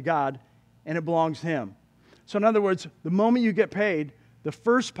holy unto God and it belongs to Him. So in other words, the moment you get paid, the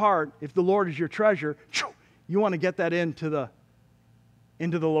first part, if the Lord is your treasure, you want to get that into the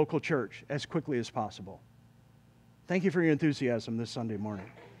local church as quickly as possible. Thank you for your enthusiasm this Sunday morning.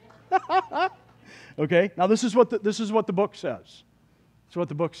 Okay, now this is what the book says. It's what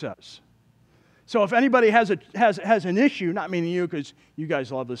the book says. So if anybody has an issue, not meaning you, because you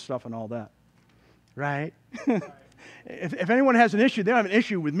guys love this stuff and all that, right? If anyone has an issue, they don't have an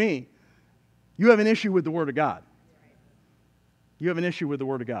issue with me. You have an issue with the Word of God. You have an issue with the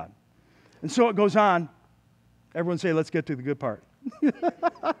Word of God. And so it goes on. Everyone say, let's get to the good part.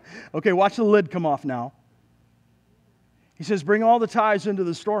 Okay, watch the lid come off now. He says, bring all the tithes into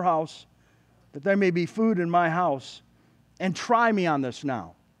the storehouse, that there may be food in my house, and try me on this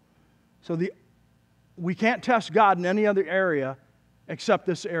now. So we can't test God in any other area except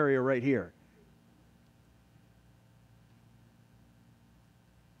this area right here.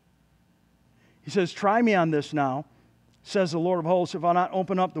 He says, try me on this now, says the Lord of hosts, if I'll not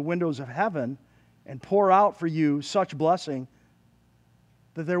open up the windows of heaven and pour out for you such blessing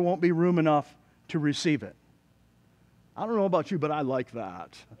that there won't be room enough to receive it. I don't know about you, but I like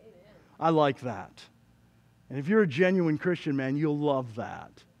that. Amen. I like that. And if you're a genuine Christian, man, you'll love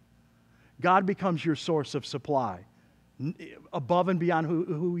that. God becomes your source of supply, above and beyond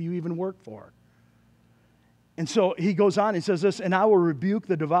who you even work for. And so he goes on, he says this, and I will rebuke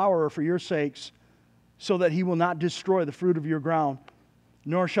the devourer for your sakes, so that he will not destroy the fruit of your ground,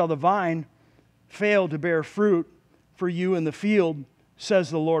 nor shall the vine fail to bear fruit for you in the field,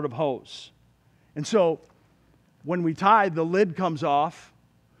 says the Lord of hosts. And so, when we tithe, the lid comes off.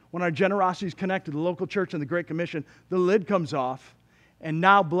 When our generosity is connected to the local church and the Great Commission, the lid comes off, and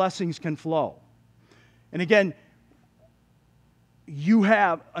now blessings can flow. And again, you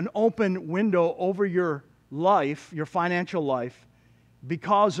have an open window over your life, your financial life,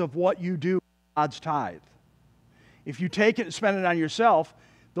 because of what you do with God's tithe. If you take it and spend it on yourself,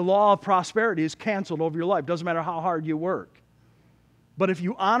 the law of prosperity is canceled over your life. Doesn't matter how hard you work. But if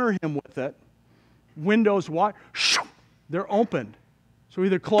you honor Him with it, windows, they're opened. So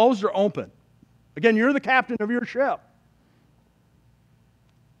either closed or open. Again, you're the captain of your ship.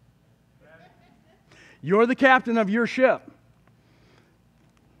 You're the captain of your ship.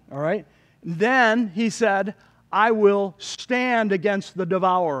 All right? Then he said, I will stand against the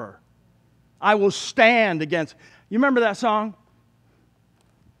devourer. I will stand against. You remember that song?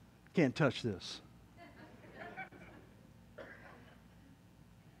 Can't touch this.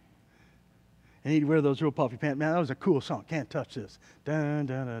 And he'd wear those real puffy pants. Man, that was a cool song. Can't touch this. Dun,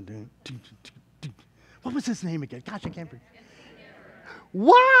 dun, dun, dun, dun, dun, dun. What was his name again? Gosh, I can't remember.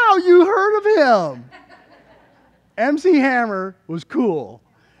 Wow, you heard of him. MC Hammer was cool.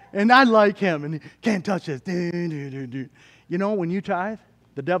 And I like him. And he can't touch this. Dun, dun, dun, dun. You know, when you tithe,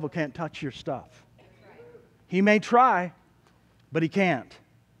 the devil can't touch your stuff. He may try, but he can't.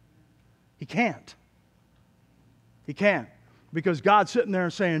 He can't. He can't. Because God's sitting there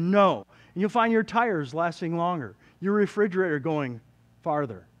saying no. And you'll find your tires lasting longer. Your refrigerator going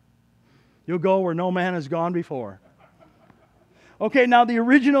farther. You'll go where no man has gone before. Okay, now the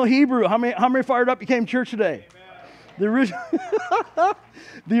original Hebrew. How many fired up you came to church today? The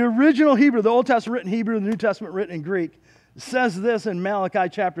original Hebrew, the Old Testament written Hebrew, the New Testament written in Greek, says this in Malachi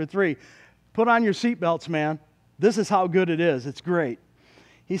chapter 3. Put on your seatbelts, man. This is how good it is. It's great.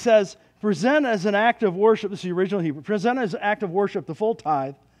 He says, present as an act of worship, this is the original Hebrew, present as an act of worship the full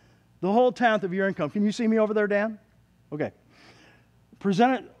tithe, the whole tenth of your income. Can you see me over there, Dan? Okay.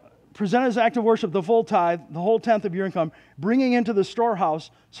 Present as an act of worship the full tithe, the whole tenth of your income, bringing into the storehouse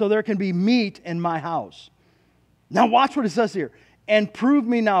so there can be meat in my house. Now watch what it says here. And prove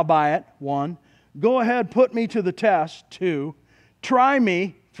me now by it, 1. Go ahead, put me to the test, 2. Try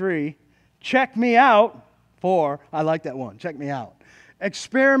me, 3. Check me out, 4. I like that one. Check me out.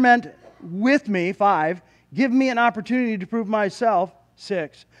 Experiment with me, 5. Give me an opportunity to prove myself,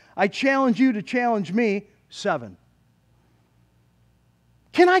 6. I challenge you to challenge me, 7.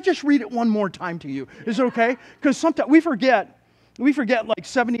 Can I just read it one more time to you? Is it okay? Because sometimes we forget like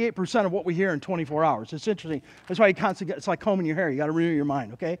 78% of what we hear in 24 hours. It's interesting. That's why you constantly it's like combing your hair. You got to renew your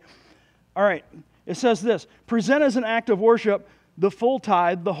mind, okay? All right. It says this, present as an act of worship the full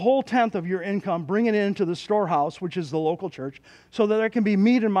tithe, the whole tenth of your income, bring it into the storehouse, which is the local church, so that there can be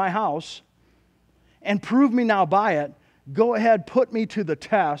meat in my house, and prove me now by it. go ahead, put me to the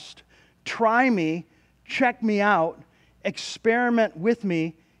test, try me, check me out, experiment with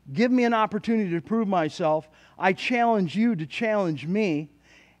me, give me an opportunity to prove myself. I challenge you to challenge me,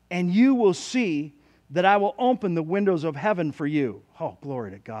 and you will see that I will open the windows of heaven for you. Oh,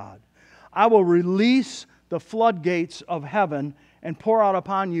 glory to God. I will release the floodgates of heaven and pour out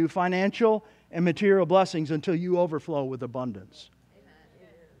upon you financial and material blessings until you overflow with abundance.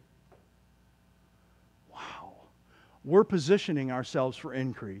 Wow. We're positioning ourselves for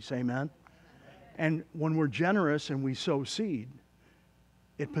increase. Amen. And when we're generous and we sow seed,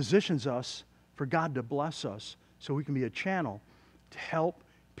 it positions us for God to bless us so we can be a channel to help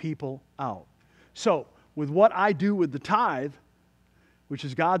people out. So, with what I do with the tithe, which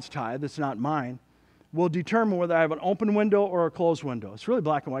is God's tithe, it's not mine, will determine whether I have an open window or a closed window. It's really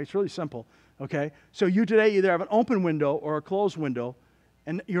black and white. It's really simple. Okay? So you today either have an open window or a closed window,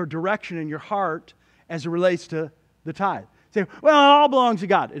 and your direction in your heart as it relates to the tithe. Say, well, it all belongs to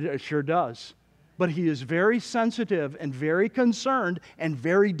God. It sure does. But He is very sensitive and very concerned and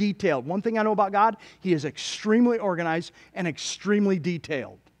very detailed. One thing I know about God, He is extremely organized and extremely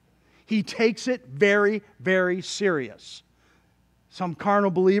detailed. He takes it very, very serious. Some carnal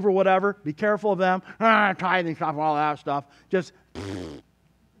believer, whatever, be careful of them. Tithing stuff, all that stuff. Just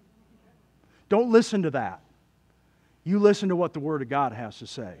don't listen to that. You listen to what the Word of God has to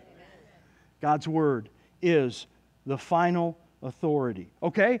say. God's Word is the final authority.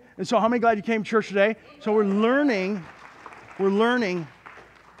 Okay? And so how many glad you came to church today? So we're learning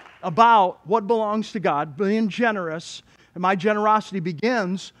about what belongs to God, being generous. And my generosity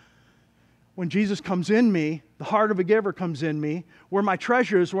begins when Jesus comes in me, the heart of a giver comes in me, where my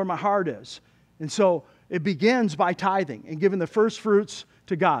treasure is, where my heart is. And so it begins by tithing and giving the first fruits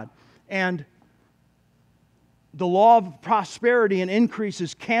to God. And the law of prosperity and increase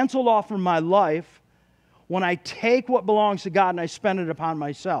is canceled off from my life when I take what belongs to God and I spend it upon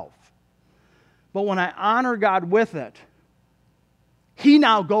myself. But when I honor God with it, He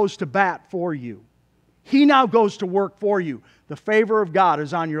now goes to bat for you. He now goes to work for you. The favor of God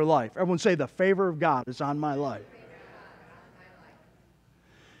is on your life. Everyone say, the favor of God is on my life.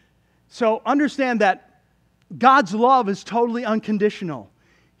 So understand that God's love is totally unconditional.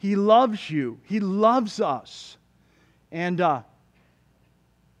 He loves you. He loves us. And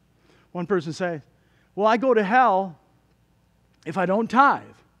one person says, well, I go to hell if I don't tithe.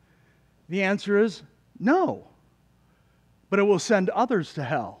 The answer is no. But it will send others to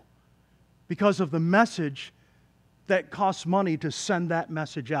hell because of the message that costs money to send that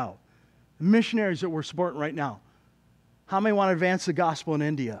message out. The missionaries that we're supporting right now. How many want to advance the gospel in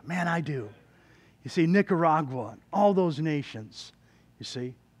India? Man, I do. You see, Nicaragua, all those nations, you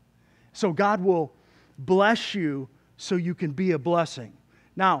see. So God will bless you so you can be a blessing.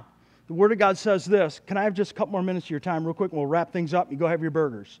 Now, the Word of God says this. Can I have just a couple more minutes of your time real quick and we'll wrap things up? You go have your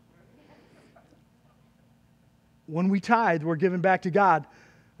burgers. When we tithe, we're giving back to God,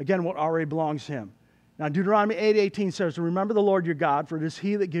 again, what already belongs to Him. Now, Deuteronomy 8:18 says, remember the Lord your God, for it is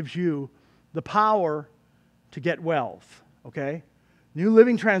He that gives you the power to get wealth. Okay? New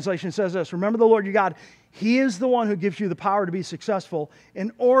Living Translation says this, remember the Lord your God, He is the one who gives you the power to be successful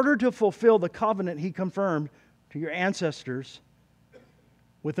in order to fulfill the covenant He confirmed to your ancestors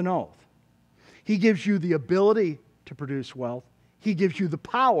with an oath. He gives you the ability to produce wealth. He gives you the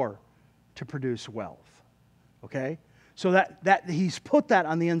power to produce wealth. Okay? So that He's put that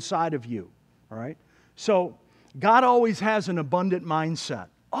on the inside of you. All right? So God always has an abundant mindset.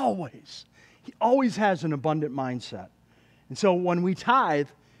 Always. He always has an abundant mindset. And so when we tithe,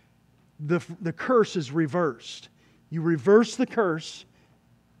 the curse is reversed. You reverse the curse,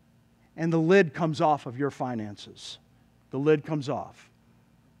 and the lid comes off of your finances. The lid comes off.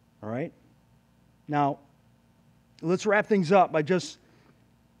 All right? Now, let's wrap things up by just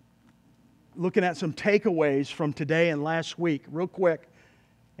looking at some takeaways from today and last week, real quick,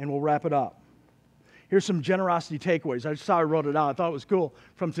 and we'll wrap it up. Here's some generosity takeaways. I just saw I wrote it out. I thought it was cool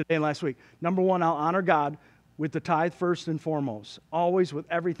from today and last week. Number one, I'll honor God with the tithe first and foremost, always with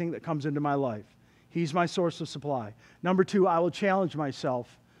everything that comes into my life. He's my source of supply. Number two, I will challenge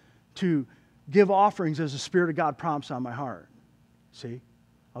myself to give offerings as the Spirit of God prompts on my heart. See?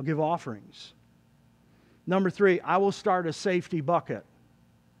 I'll give offerings. Number three, I will start a safety bucket.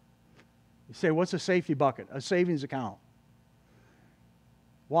 You say, what's a safety bucket? A savings account.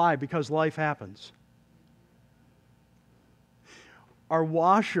 Why? Because life happens. Our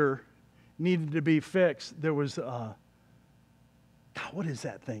washer needed to be fixed. There was, God, what is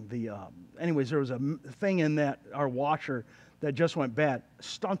that thing? Anyways, there was a thing in that, our washer, that just went bad.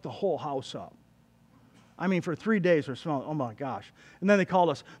 Stunk the whole house up. I mean, for 3 days we're smelling, oh my gosh. And then they called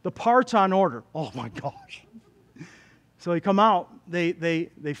us, the part's on order. Oh my gosh. So they come out, they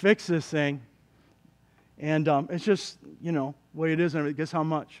fix this thing, and it's just, the way it is. And guess how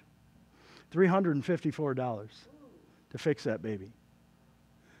much? $354 to fix that baby.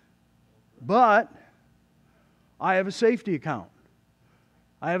 But I have a safety account.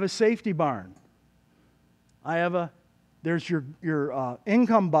 I have a safety barn. There's your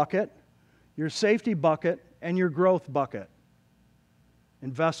income bucket, your safety bucket, and your growth bucket.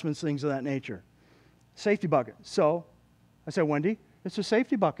 Investments, things of that nature. Safety bucket. So I said, Wendy, it's a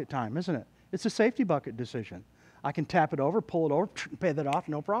safety bucket time, isn't it? It's a safety bucket decision. I can tap it over, pull it over, pay that off,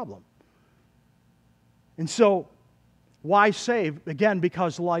 no problem. And so, why save? Again,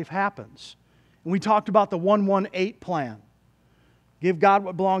 because life happens. And we talked about the 1-1-8 plan. Give God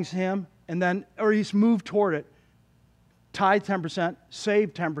what belongs to Him, and then, or at least move toward it. Tithe 10%,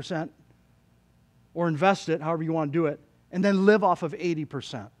 save 10%, or invest it, however you want to do it, and then live off of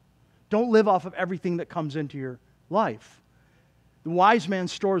 80%. Don't live off of everything that comes into your life. The wise man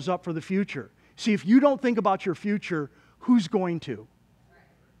stores up for the future. See, if you don't think about your future, who's going to?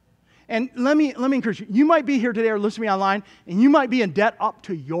 And let me encourage you. You might be here today or listen to me online, and you might be in debt up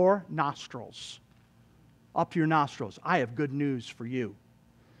to your nostrils. Up to your nostrils. I have good news for you.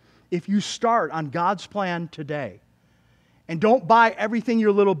 If you start on God's plan today, and don't buy everything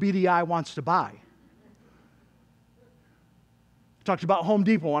your little beady eye wants to buy. I talked about Home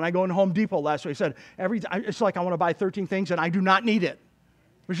Depot. When I go into Home Depot last week, I said, it's like I want to buy 13 things, and I do not need it.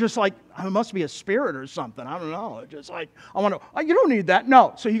 It's just like, it must be a spirit or something. I don't know. It's just like, I want to, you don't need that.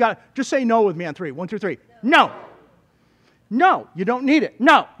 No. So you got to just say no with me on 3. 1, 2, 3. No. No, you don't need it.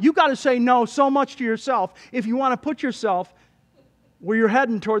 No. You got to say no so much to yourself if you want to put yourself where you're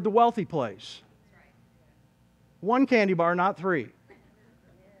heading toward the wealthy place. 1 candy bar, not 3.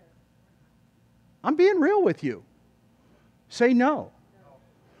 I'm being real with you. Say no.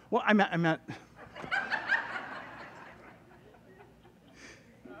 Well, I meant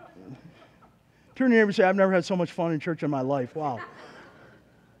turn to your neighbor and say, I've never had so much fun in church in my life. Wow.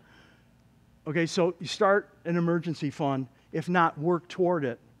 Okay, so you start an emergency fund. If not, work toward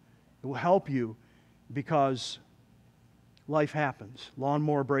it. It will help you because life happens.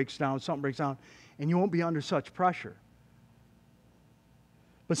 Lawnmower breaks down, something breaks down, and you won't be under such pressure.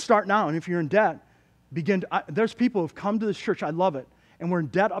 But start now, and if you're in debt, there's people who have come to this church, I love it, and were in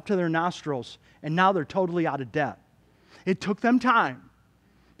debt up to their nostrils, and now they're totally out of debt. It took them time.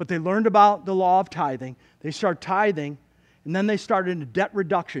 But they learned about the law of tithing. They started tithing, and then they started into debt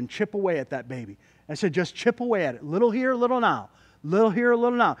reduction, chip away at that baby. I said, just chip away at it. Little here, little now. Little here,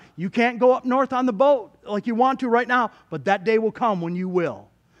 little now. You can't go up north on the boat like you want to right now, but that day will come when you will.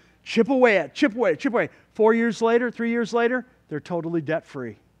 Chip away at it, chip away, chip away. 4 years later, 3 years later, they're totally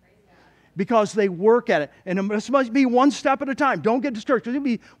debt-free. Because they work at it. And this must be one step at a time. Don't get discouraged.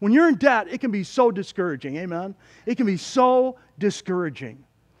 When you're in debt, it can be so discouraging. Amen? It can be so discouraging.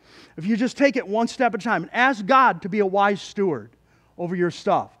 If you just take it one step at a time and ask God to be a wise steward over your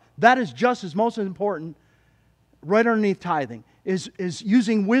stuff, that is just as most important, right underneath tithing, is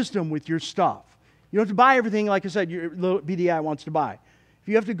using wisdom with your stuff. You don't have to buy everything, like I said, your little BDI wants to buy. If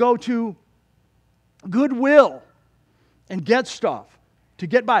you have to go to Goodwill and get stuff to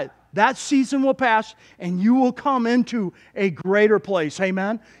get by, that season will pass and you will come into a greater place.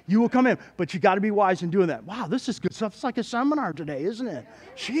 Amen? You will come in. But you got to be wise in doing that. Wow, this is good stuff. It's like a seminar today, isn't it?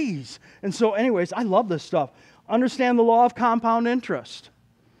 Jeez. And so anyways, I love this stuff. Understand the law of compound interest.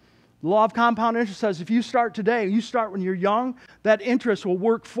 The law of compound interest says if you start today, you start when you're young, that interest will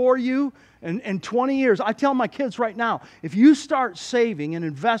work for you in 20 years. I tell my kids right now, if you start saving and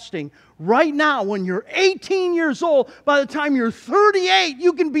investing right now when you're 18 years old, by the time you're 38,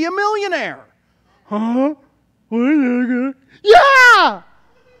 you can be a millionaire. Huh? Yeah!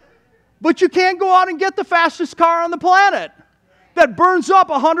 But you can't go out and get the fastest car on the planet that burns up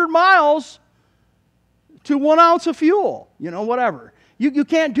 100 miles to 1 ounce of fuel. Whatever. You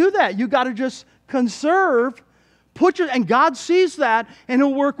can't do that. You got to just conserve, and God sees that, and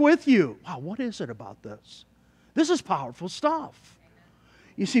He'll work with you. Wow, what is it about this? This is powerful stuff.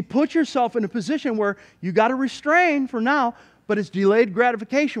 You see, put yourself in a position where you got to restrain for now, but it's delayed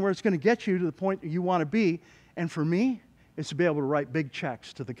gratification where it's going to get you to the point that you want to be. And for me, it's to be able to write big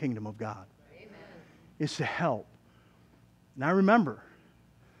checks to the kingdom of God. Amen. It's to help. Now remember,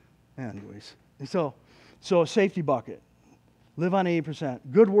 anyways, so a safety bucket. Live on 80%.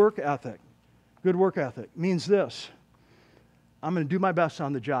 Good work ethic. Good work ethic means this. I'm going to do my best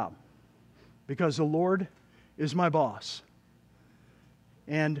on the job because the Lord is my boss.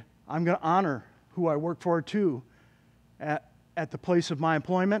 And I'm going to honor who I work for too. At the place of my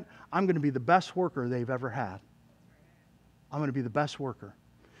employment, I'm going to be the best worker they've ever had. I'm going to be the best worker.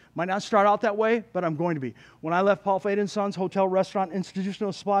 Might not start out that way, but I'm going to be. When I left Paul Fade & Sons Hotel, Restaurant,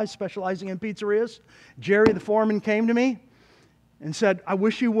 Institutional Supplies, specializing in pizzerias, Jerry, the foreman, came to me and said, I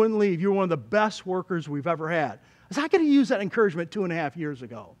wish you wouldn't leave. You're one of the best workers we've ever had. I said, I could have used that encouragement 2.5 years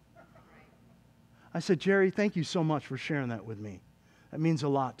ago. I said, Jerry, thank you so much for sharing that with me. That means a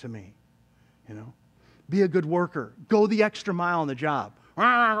lot to me. You know, be a good worker. Go the extra mile on the job. Give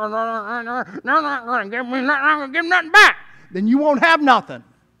me nothing back. Then you won't have nothing.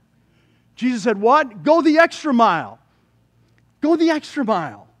 Jesus said, what? Go the extra mile. Go the extra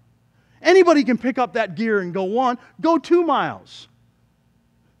mile. Anybody can pick up that gear and go 1. Go 2 miles.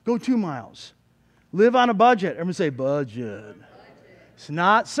 Go 2 miles. Live on a budget. Everyone say budget. It's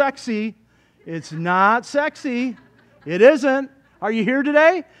not sexy. It's not sexy. It isn't. Are you here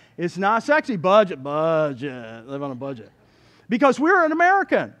today? It's not sexy. Budget. Live on a budget. Because we're an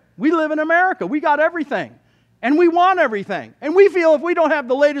American. We live in America. We got everything. And we want everything. And we feel if we don't have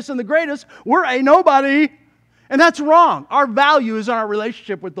the latest and the greatest, we're a nobody. And that's wrong. Our value is in our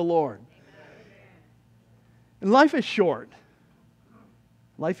relationship with the Lord. And life is short.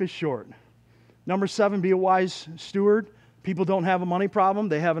 Life is short. Number 7, be a wise steward. People don't have a money problem.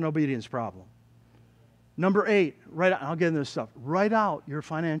 They have an obedience problem. Number 8, I'll get into this stuff. Write out your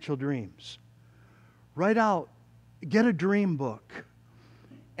financial dreams. Get a dream book.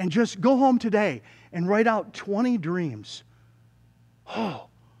 And just go home today and write out 20 dreams. Oh,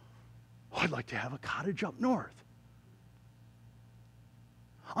 I'd like to have a cottage up north.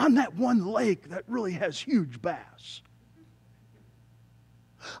 On that one lake that really has huge bass.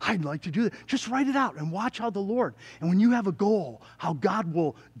 I'd like to do that. Just write it out and watch how the Lord, and when you have a goal, how God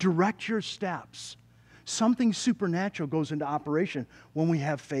will direct your steps. Something supernatural goes into operation when we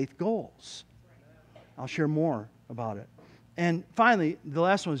have faith goals. I'll share more about it. And finally, the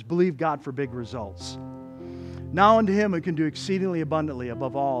last one is believe God for big results. Now unto Him who can do exceedingly abundantly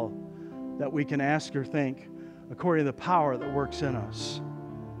above all that we can ask or think, according to the power that works in us.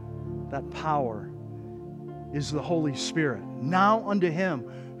 That power is the Holy Spirit. Now unto Him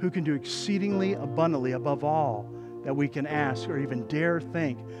who can do exceedingly abundantly above all that we can ask or even dare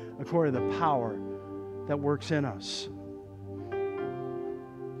think, according to the power that works in us.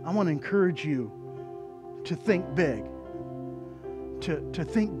 I want to encourage you to think big. To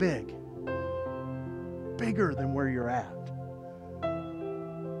think big. Bigger than where you're at.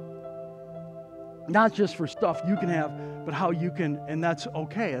 Not just for stuff you can have, but how you can, and that's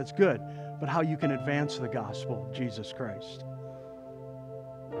okay, that's good, but how you can advance the gospel of Jesus Christ.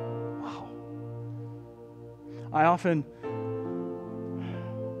 Wow. I often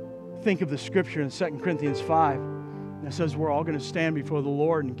think of the scripture in 2 Corinthians 5 that says we're all going to stand before the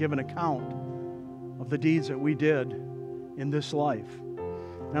Lord and give an account of the deeds that we did in this life.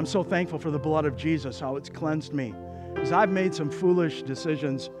 And I'm so thankful for the blood of Jesus, how it's cleansed me. Because I've made some foolish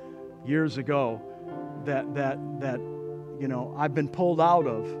decisions years ago that I've been pulled out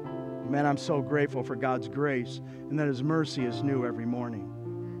of. Man, I'm so grateful for God's grace and that His mercy is new every morning.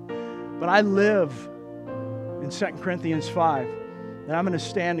 But I live in 2 Corinthians 5 that I'm going to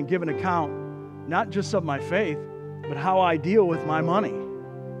stand and give an account, not just of my faith, but how I deal with my money.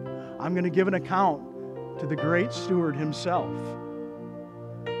 I'm going to give an account to the great steward Himself.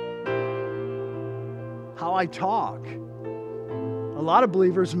 How I talk. A lot of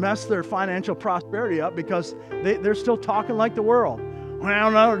believers mess their financial prosperity up because they're still talking like the world. Well,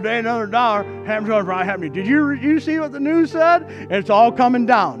 another day, another dollar. Happening. Did you see what the news said? It's all coming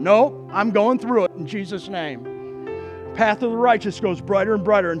down. Nope, I'm going through it in Jesus' name. Path of the righteous goes brighter and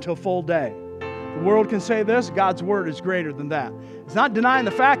brighter until full day. The world can say this. God's word is greater than that. It's not denying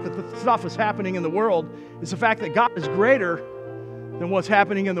the fact that the stuff is happening in the world. It's the fact that God is greater than what's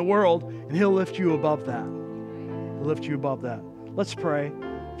happening in the world, and He'll lift you above that. He'll lift you above that. Let's pray.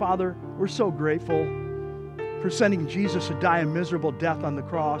 Father, we're so grateful for sending Jesus to die a miserable death on the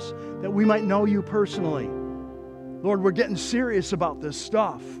cross that we might know You personally. Lord, we're getting serious about this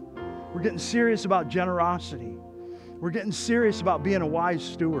stuff. We're getting serious about generosity. We're getting serious about being a wise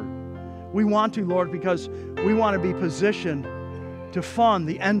steward. We want to, Lord, because we want to be positioned to fund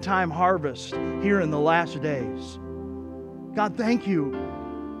the end time harvest here in the last days. God, thank You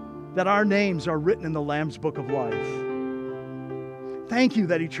that our names are written in the Lamb's Book of Life. Thank You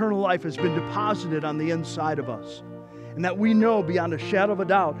that eternal life has been deposited on the inside of us, and that we know beyond a shadow of a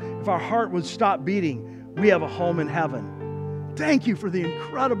doubt, if our heart would stop beating, we have a home in heaven. Thank You for the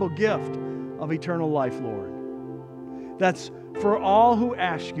incredible gift of eternal life, Lord. That's for all who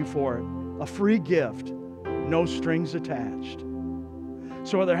ask You for it, a free gift, no strings attached.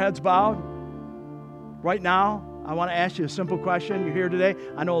 So with their heads bowed, right now, I want to ask you a simple question. You're here today.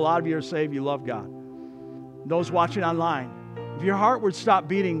 I know a lot of you are saved. You love God. Those watching online, If your heart would stop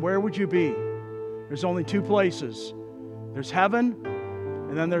beating, where would you be? There's only two places. There's heaven,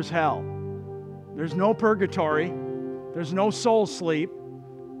 and then there's hell. There's no purgatory. There's no soul sleep.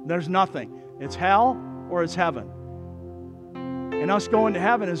 There's nothing. It's hell or it's heaven. And us going to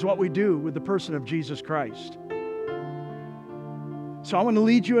heaven is what we do with the person of Jesus Christ. So I want to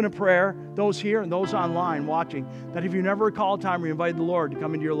lead you in a prayer, those here and those online watching, that if you never recall a time where you invited the Lord to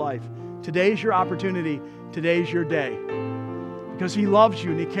come into your life, today's your opportunity. Today's your day. Because He loves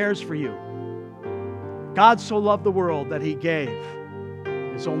you and He cares for you. God so loved the world that He gave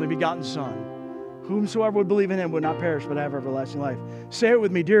His only begotten Son. Whomsoever would believe in Him would not perish but have everlasting life. Say it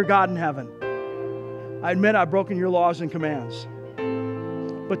with me. Dear God in heaven, I admit I've broken your laws and commands.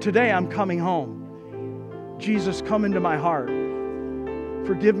 But today I'm coming home. Jesus, come into my heart.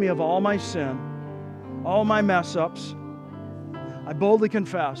 Forgive me of all my sin, all my mess-ups. I boldly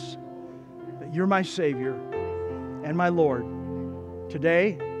confess that you're my Savior and my Lord,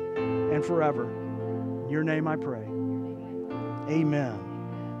 today and forever. In your name I pray. Amen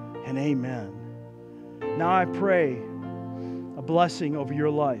and amen. Now I pray a blessing over your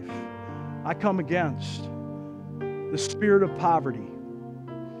life. I come against the spirit of poverty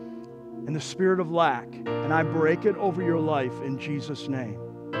and the spirit of lack, and I break it over your life in Jesus' name.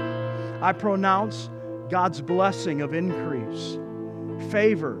 I pronounce God's blessing of increase,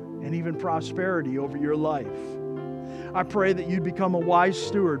 favor, and even prosperity over your life. I pray that you'd become a wise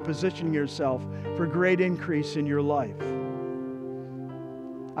steward, positioning yourself for great increase in your life.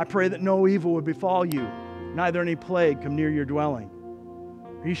 I pray that no evil would befall you, neither any plague come near your dwelling.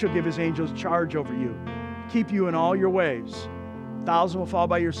 He shall give His angels charge over you, keep you in all your ways. 1,000 will fall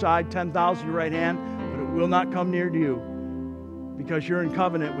by your side, 10,000 your right hand, but it will not come near to you, because you're in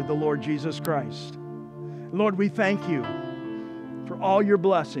covenant with the Lord Jesus Christ. Lord, we thank you for all your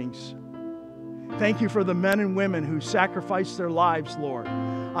blessings. Thank you for the men and women who sacrificed their lives, Lord,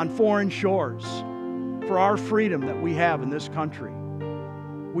 on foreign shores for our freedom that we have in this country.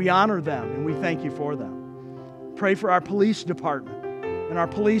 We honor them and we thank you for them. Pray for our police department and our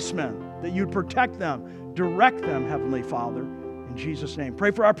policemen, that you'd protect them, direct them, Heavenly Father, in Jesus' name.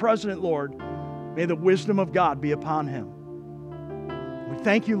 Pray for our president, Lord. May the wisdom of God be upon him. We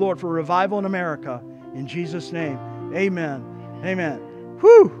thank you, Lord, for revival in America. In Jesus' name, amen. Amen.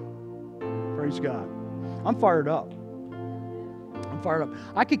 Whew! Praise God. I'm fired up. I'm fired up.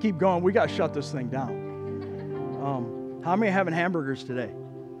 I could keep going. We got to shut this thing down. How many are having hamburgers today?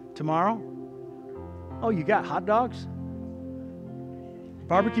 Tomorrow? Oh, you got hot dogs?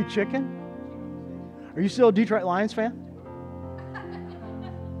 Barbecue chicken? Are you still a Detroit Lions fan?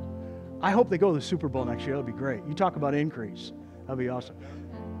 I hope they go to the Super Bowl next year. That'll be great. You talk about increase. That'll be awesome.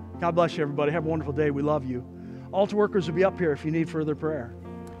 God bless you, everybody. Have a wonderful day. We love you. Altar workers will be up here if you need further prayer.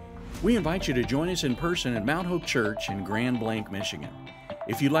 We invite you to join us in person at Mount Hope Church in Grand Blanc, Michigan.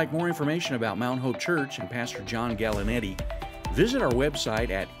 If you'd like more information about Mount Hope Church and Pastor John Gallinetti, visit our website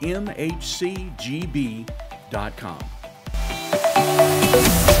at mhcgb.com.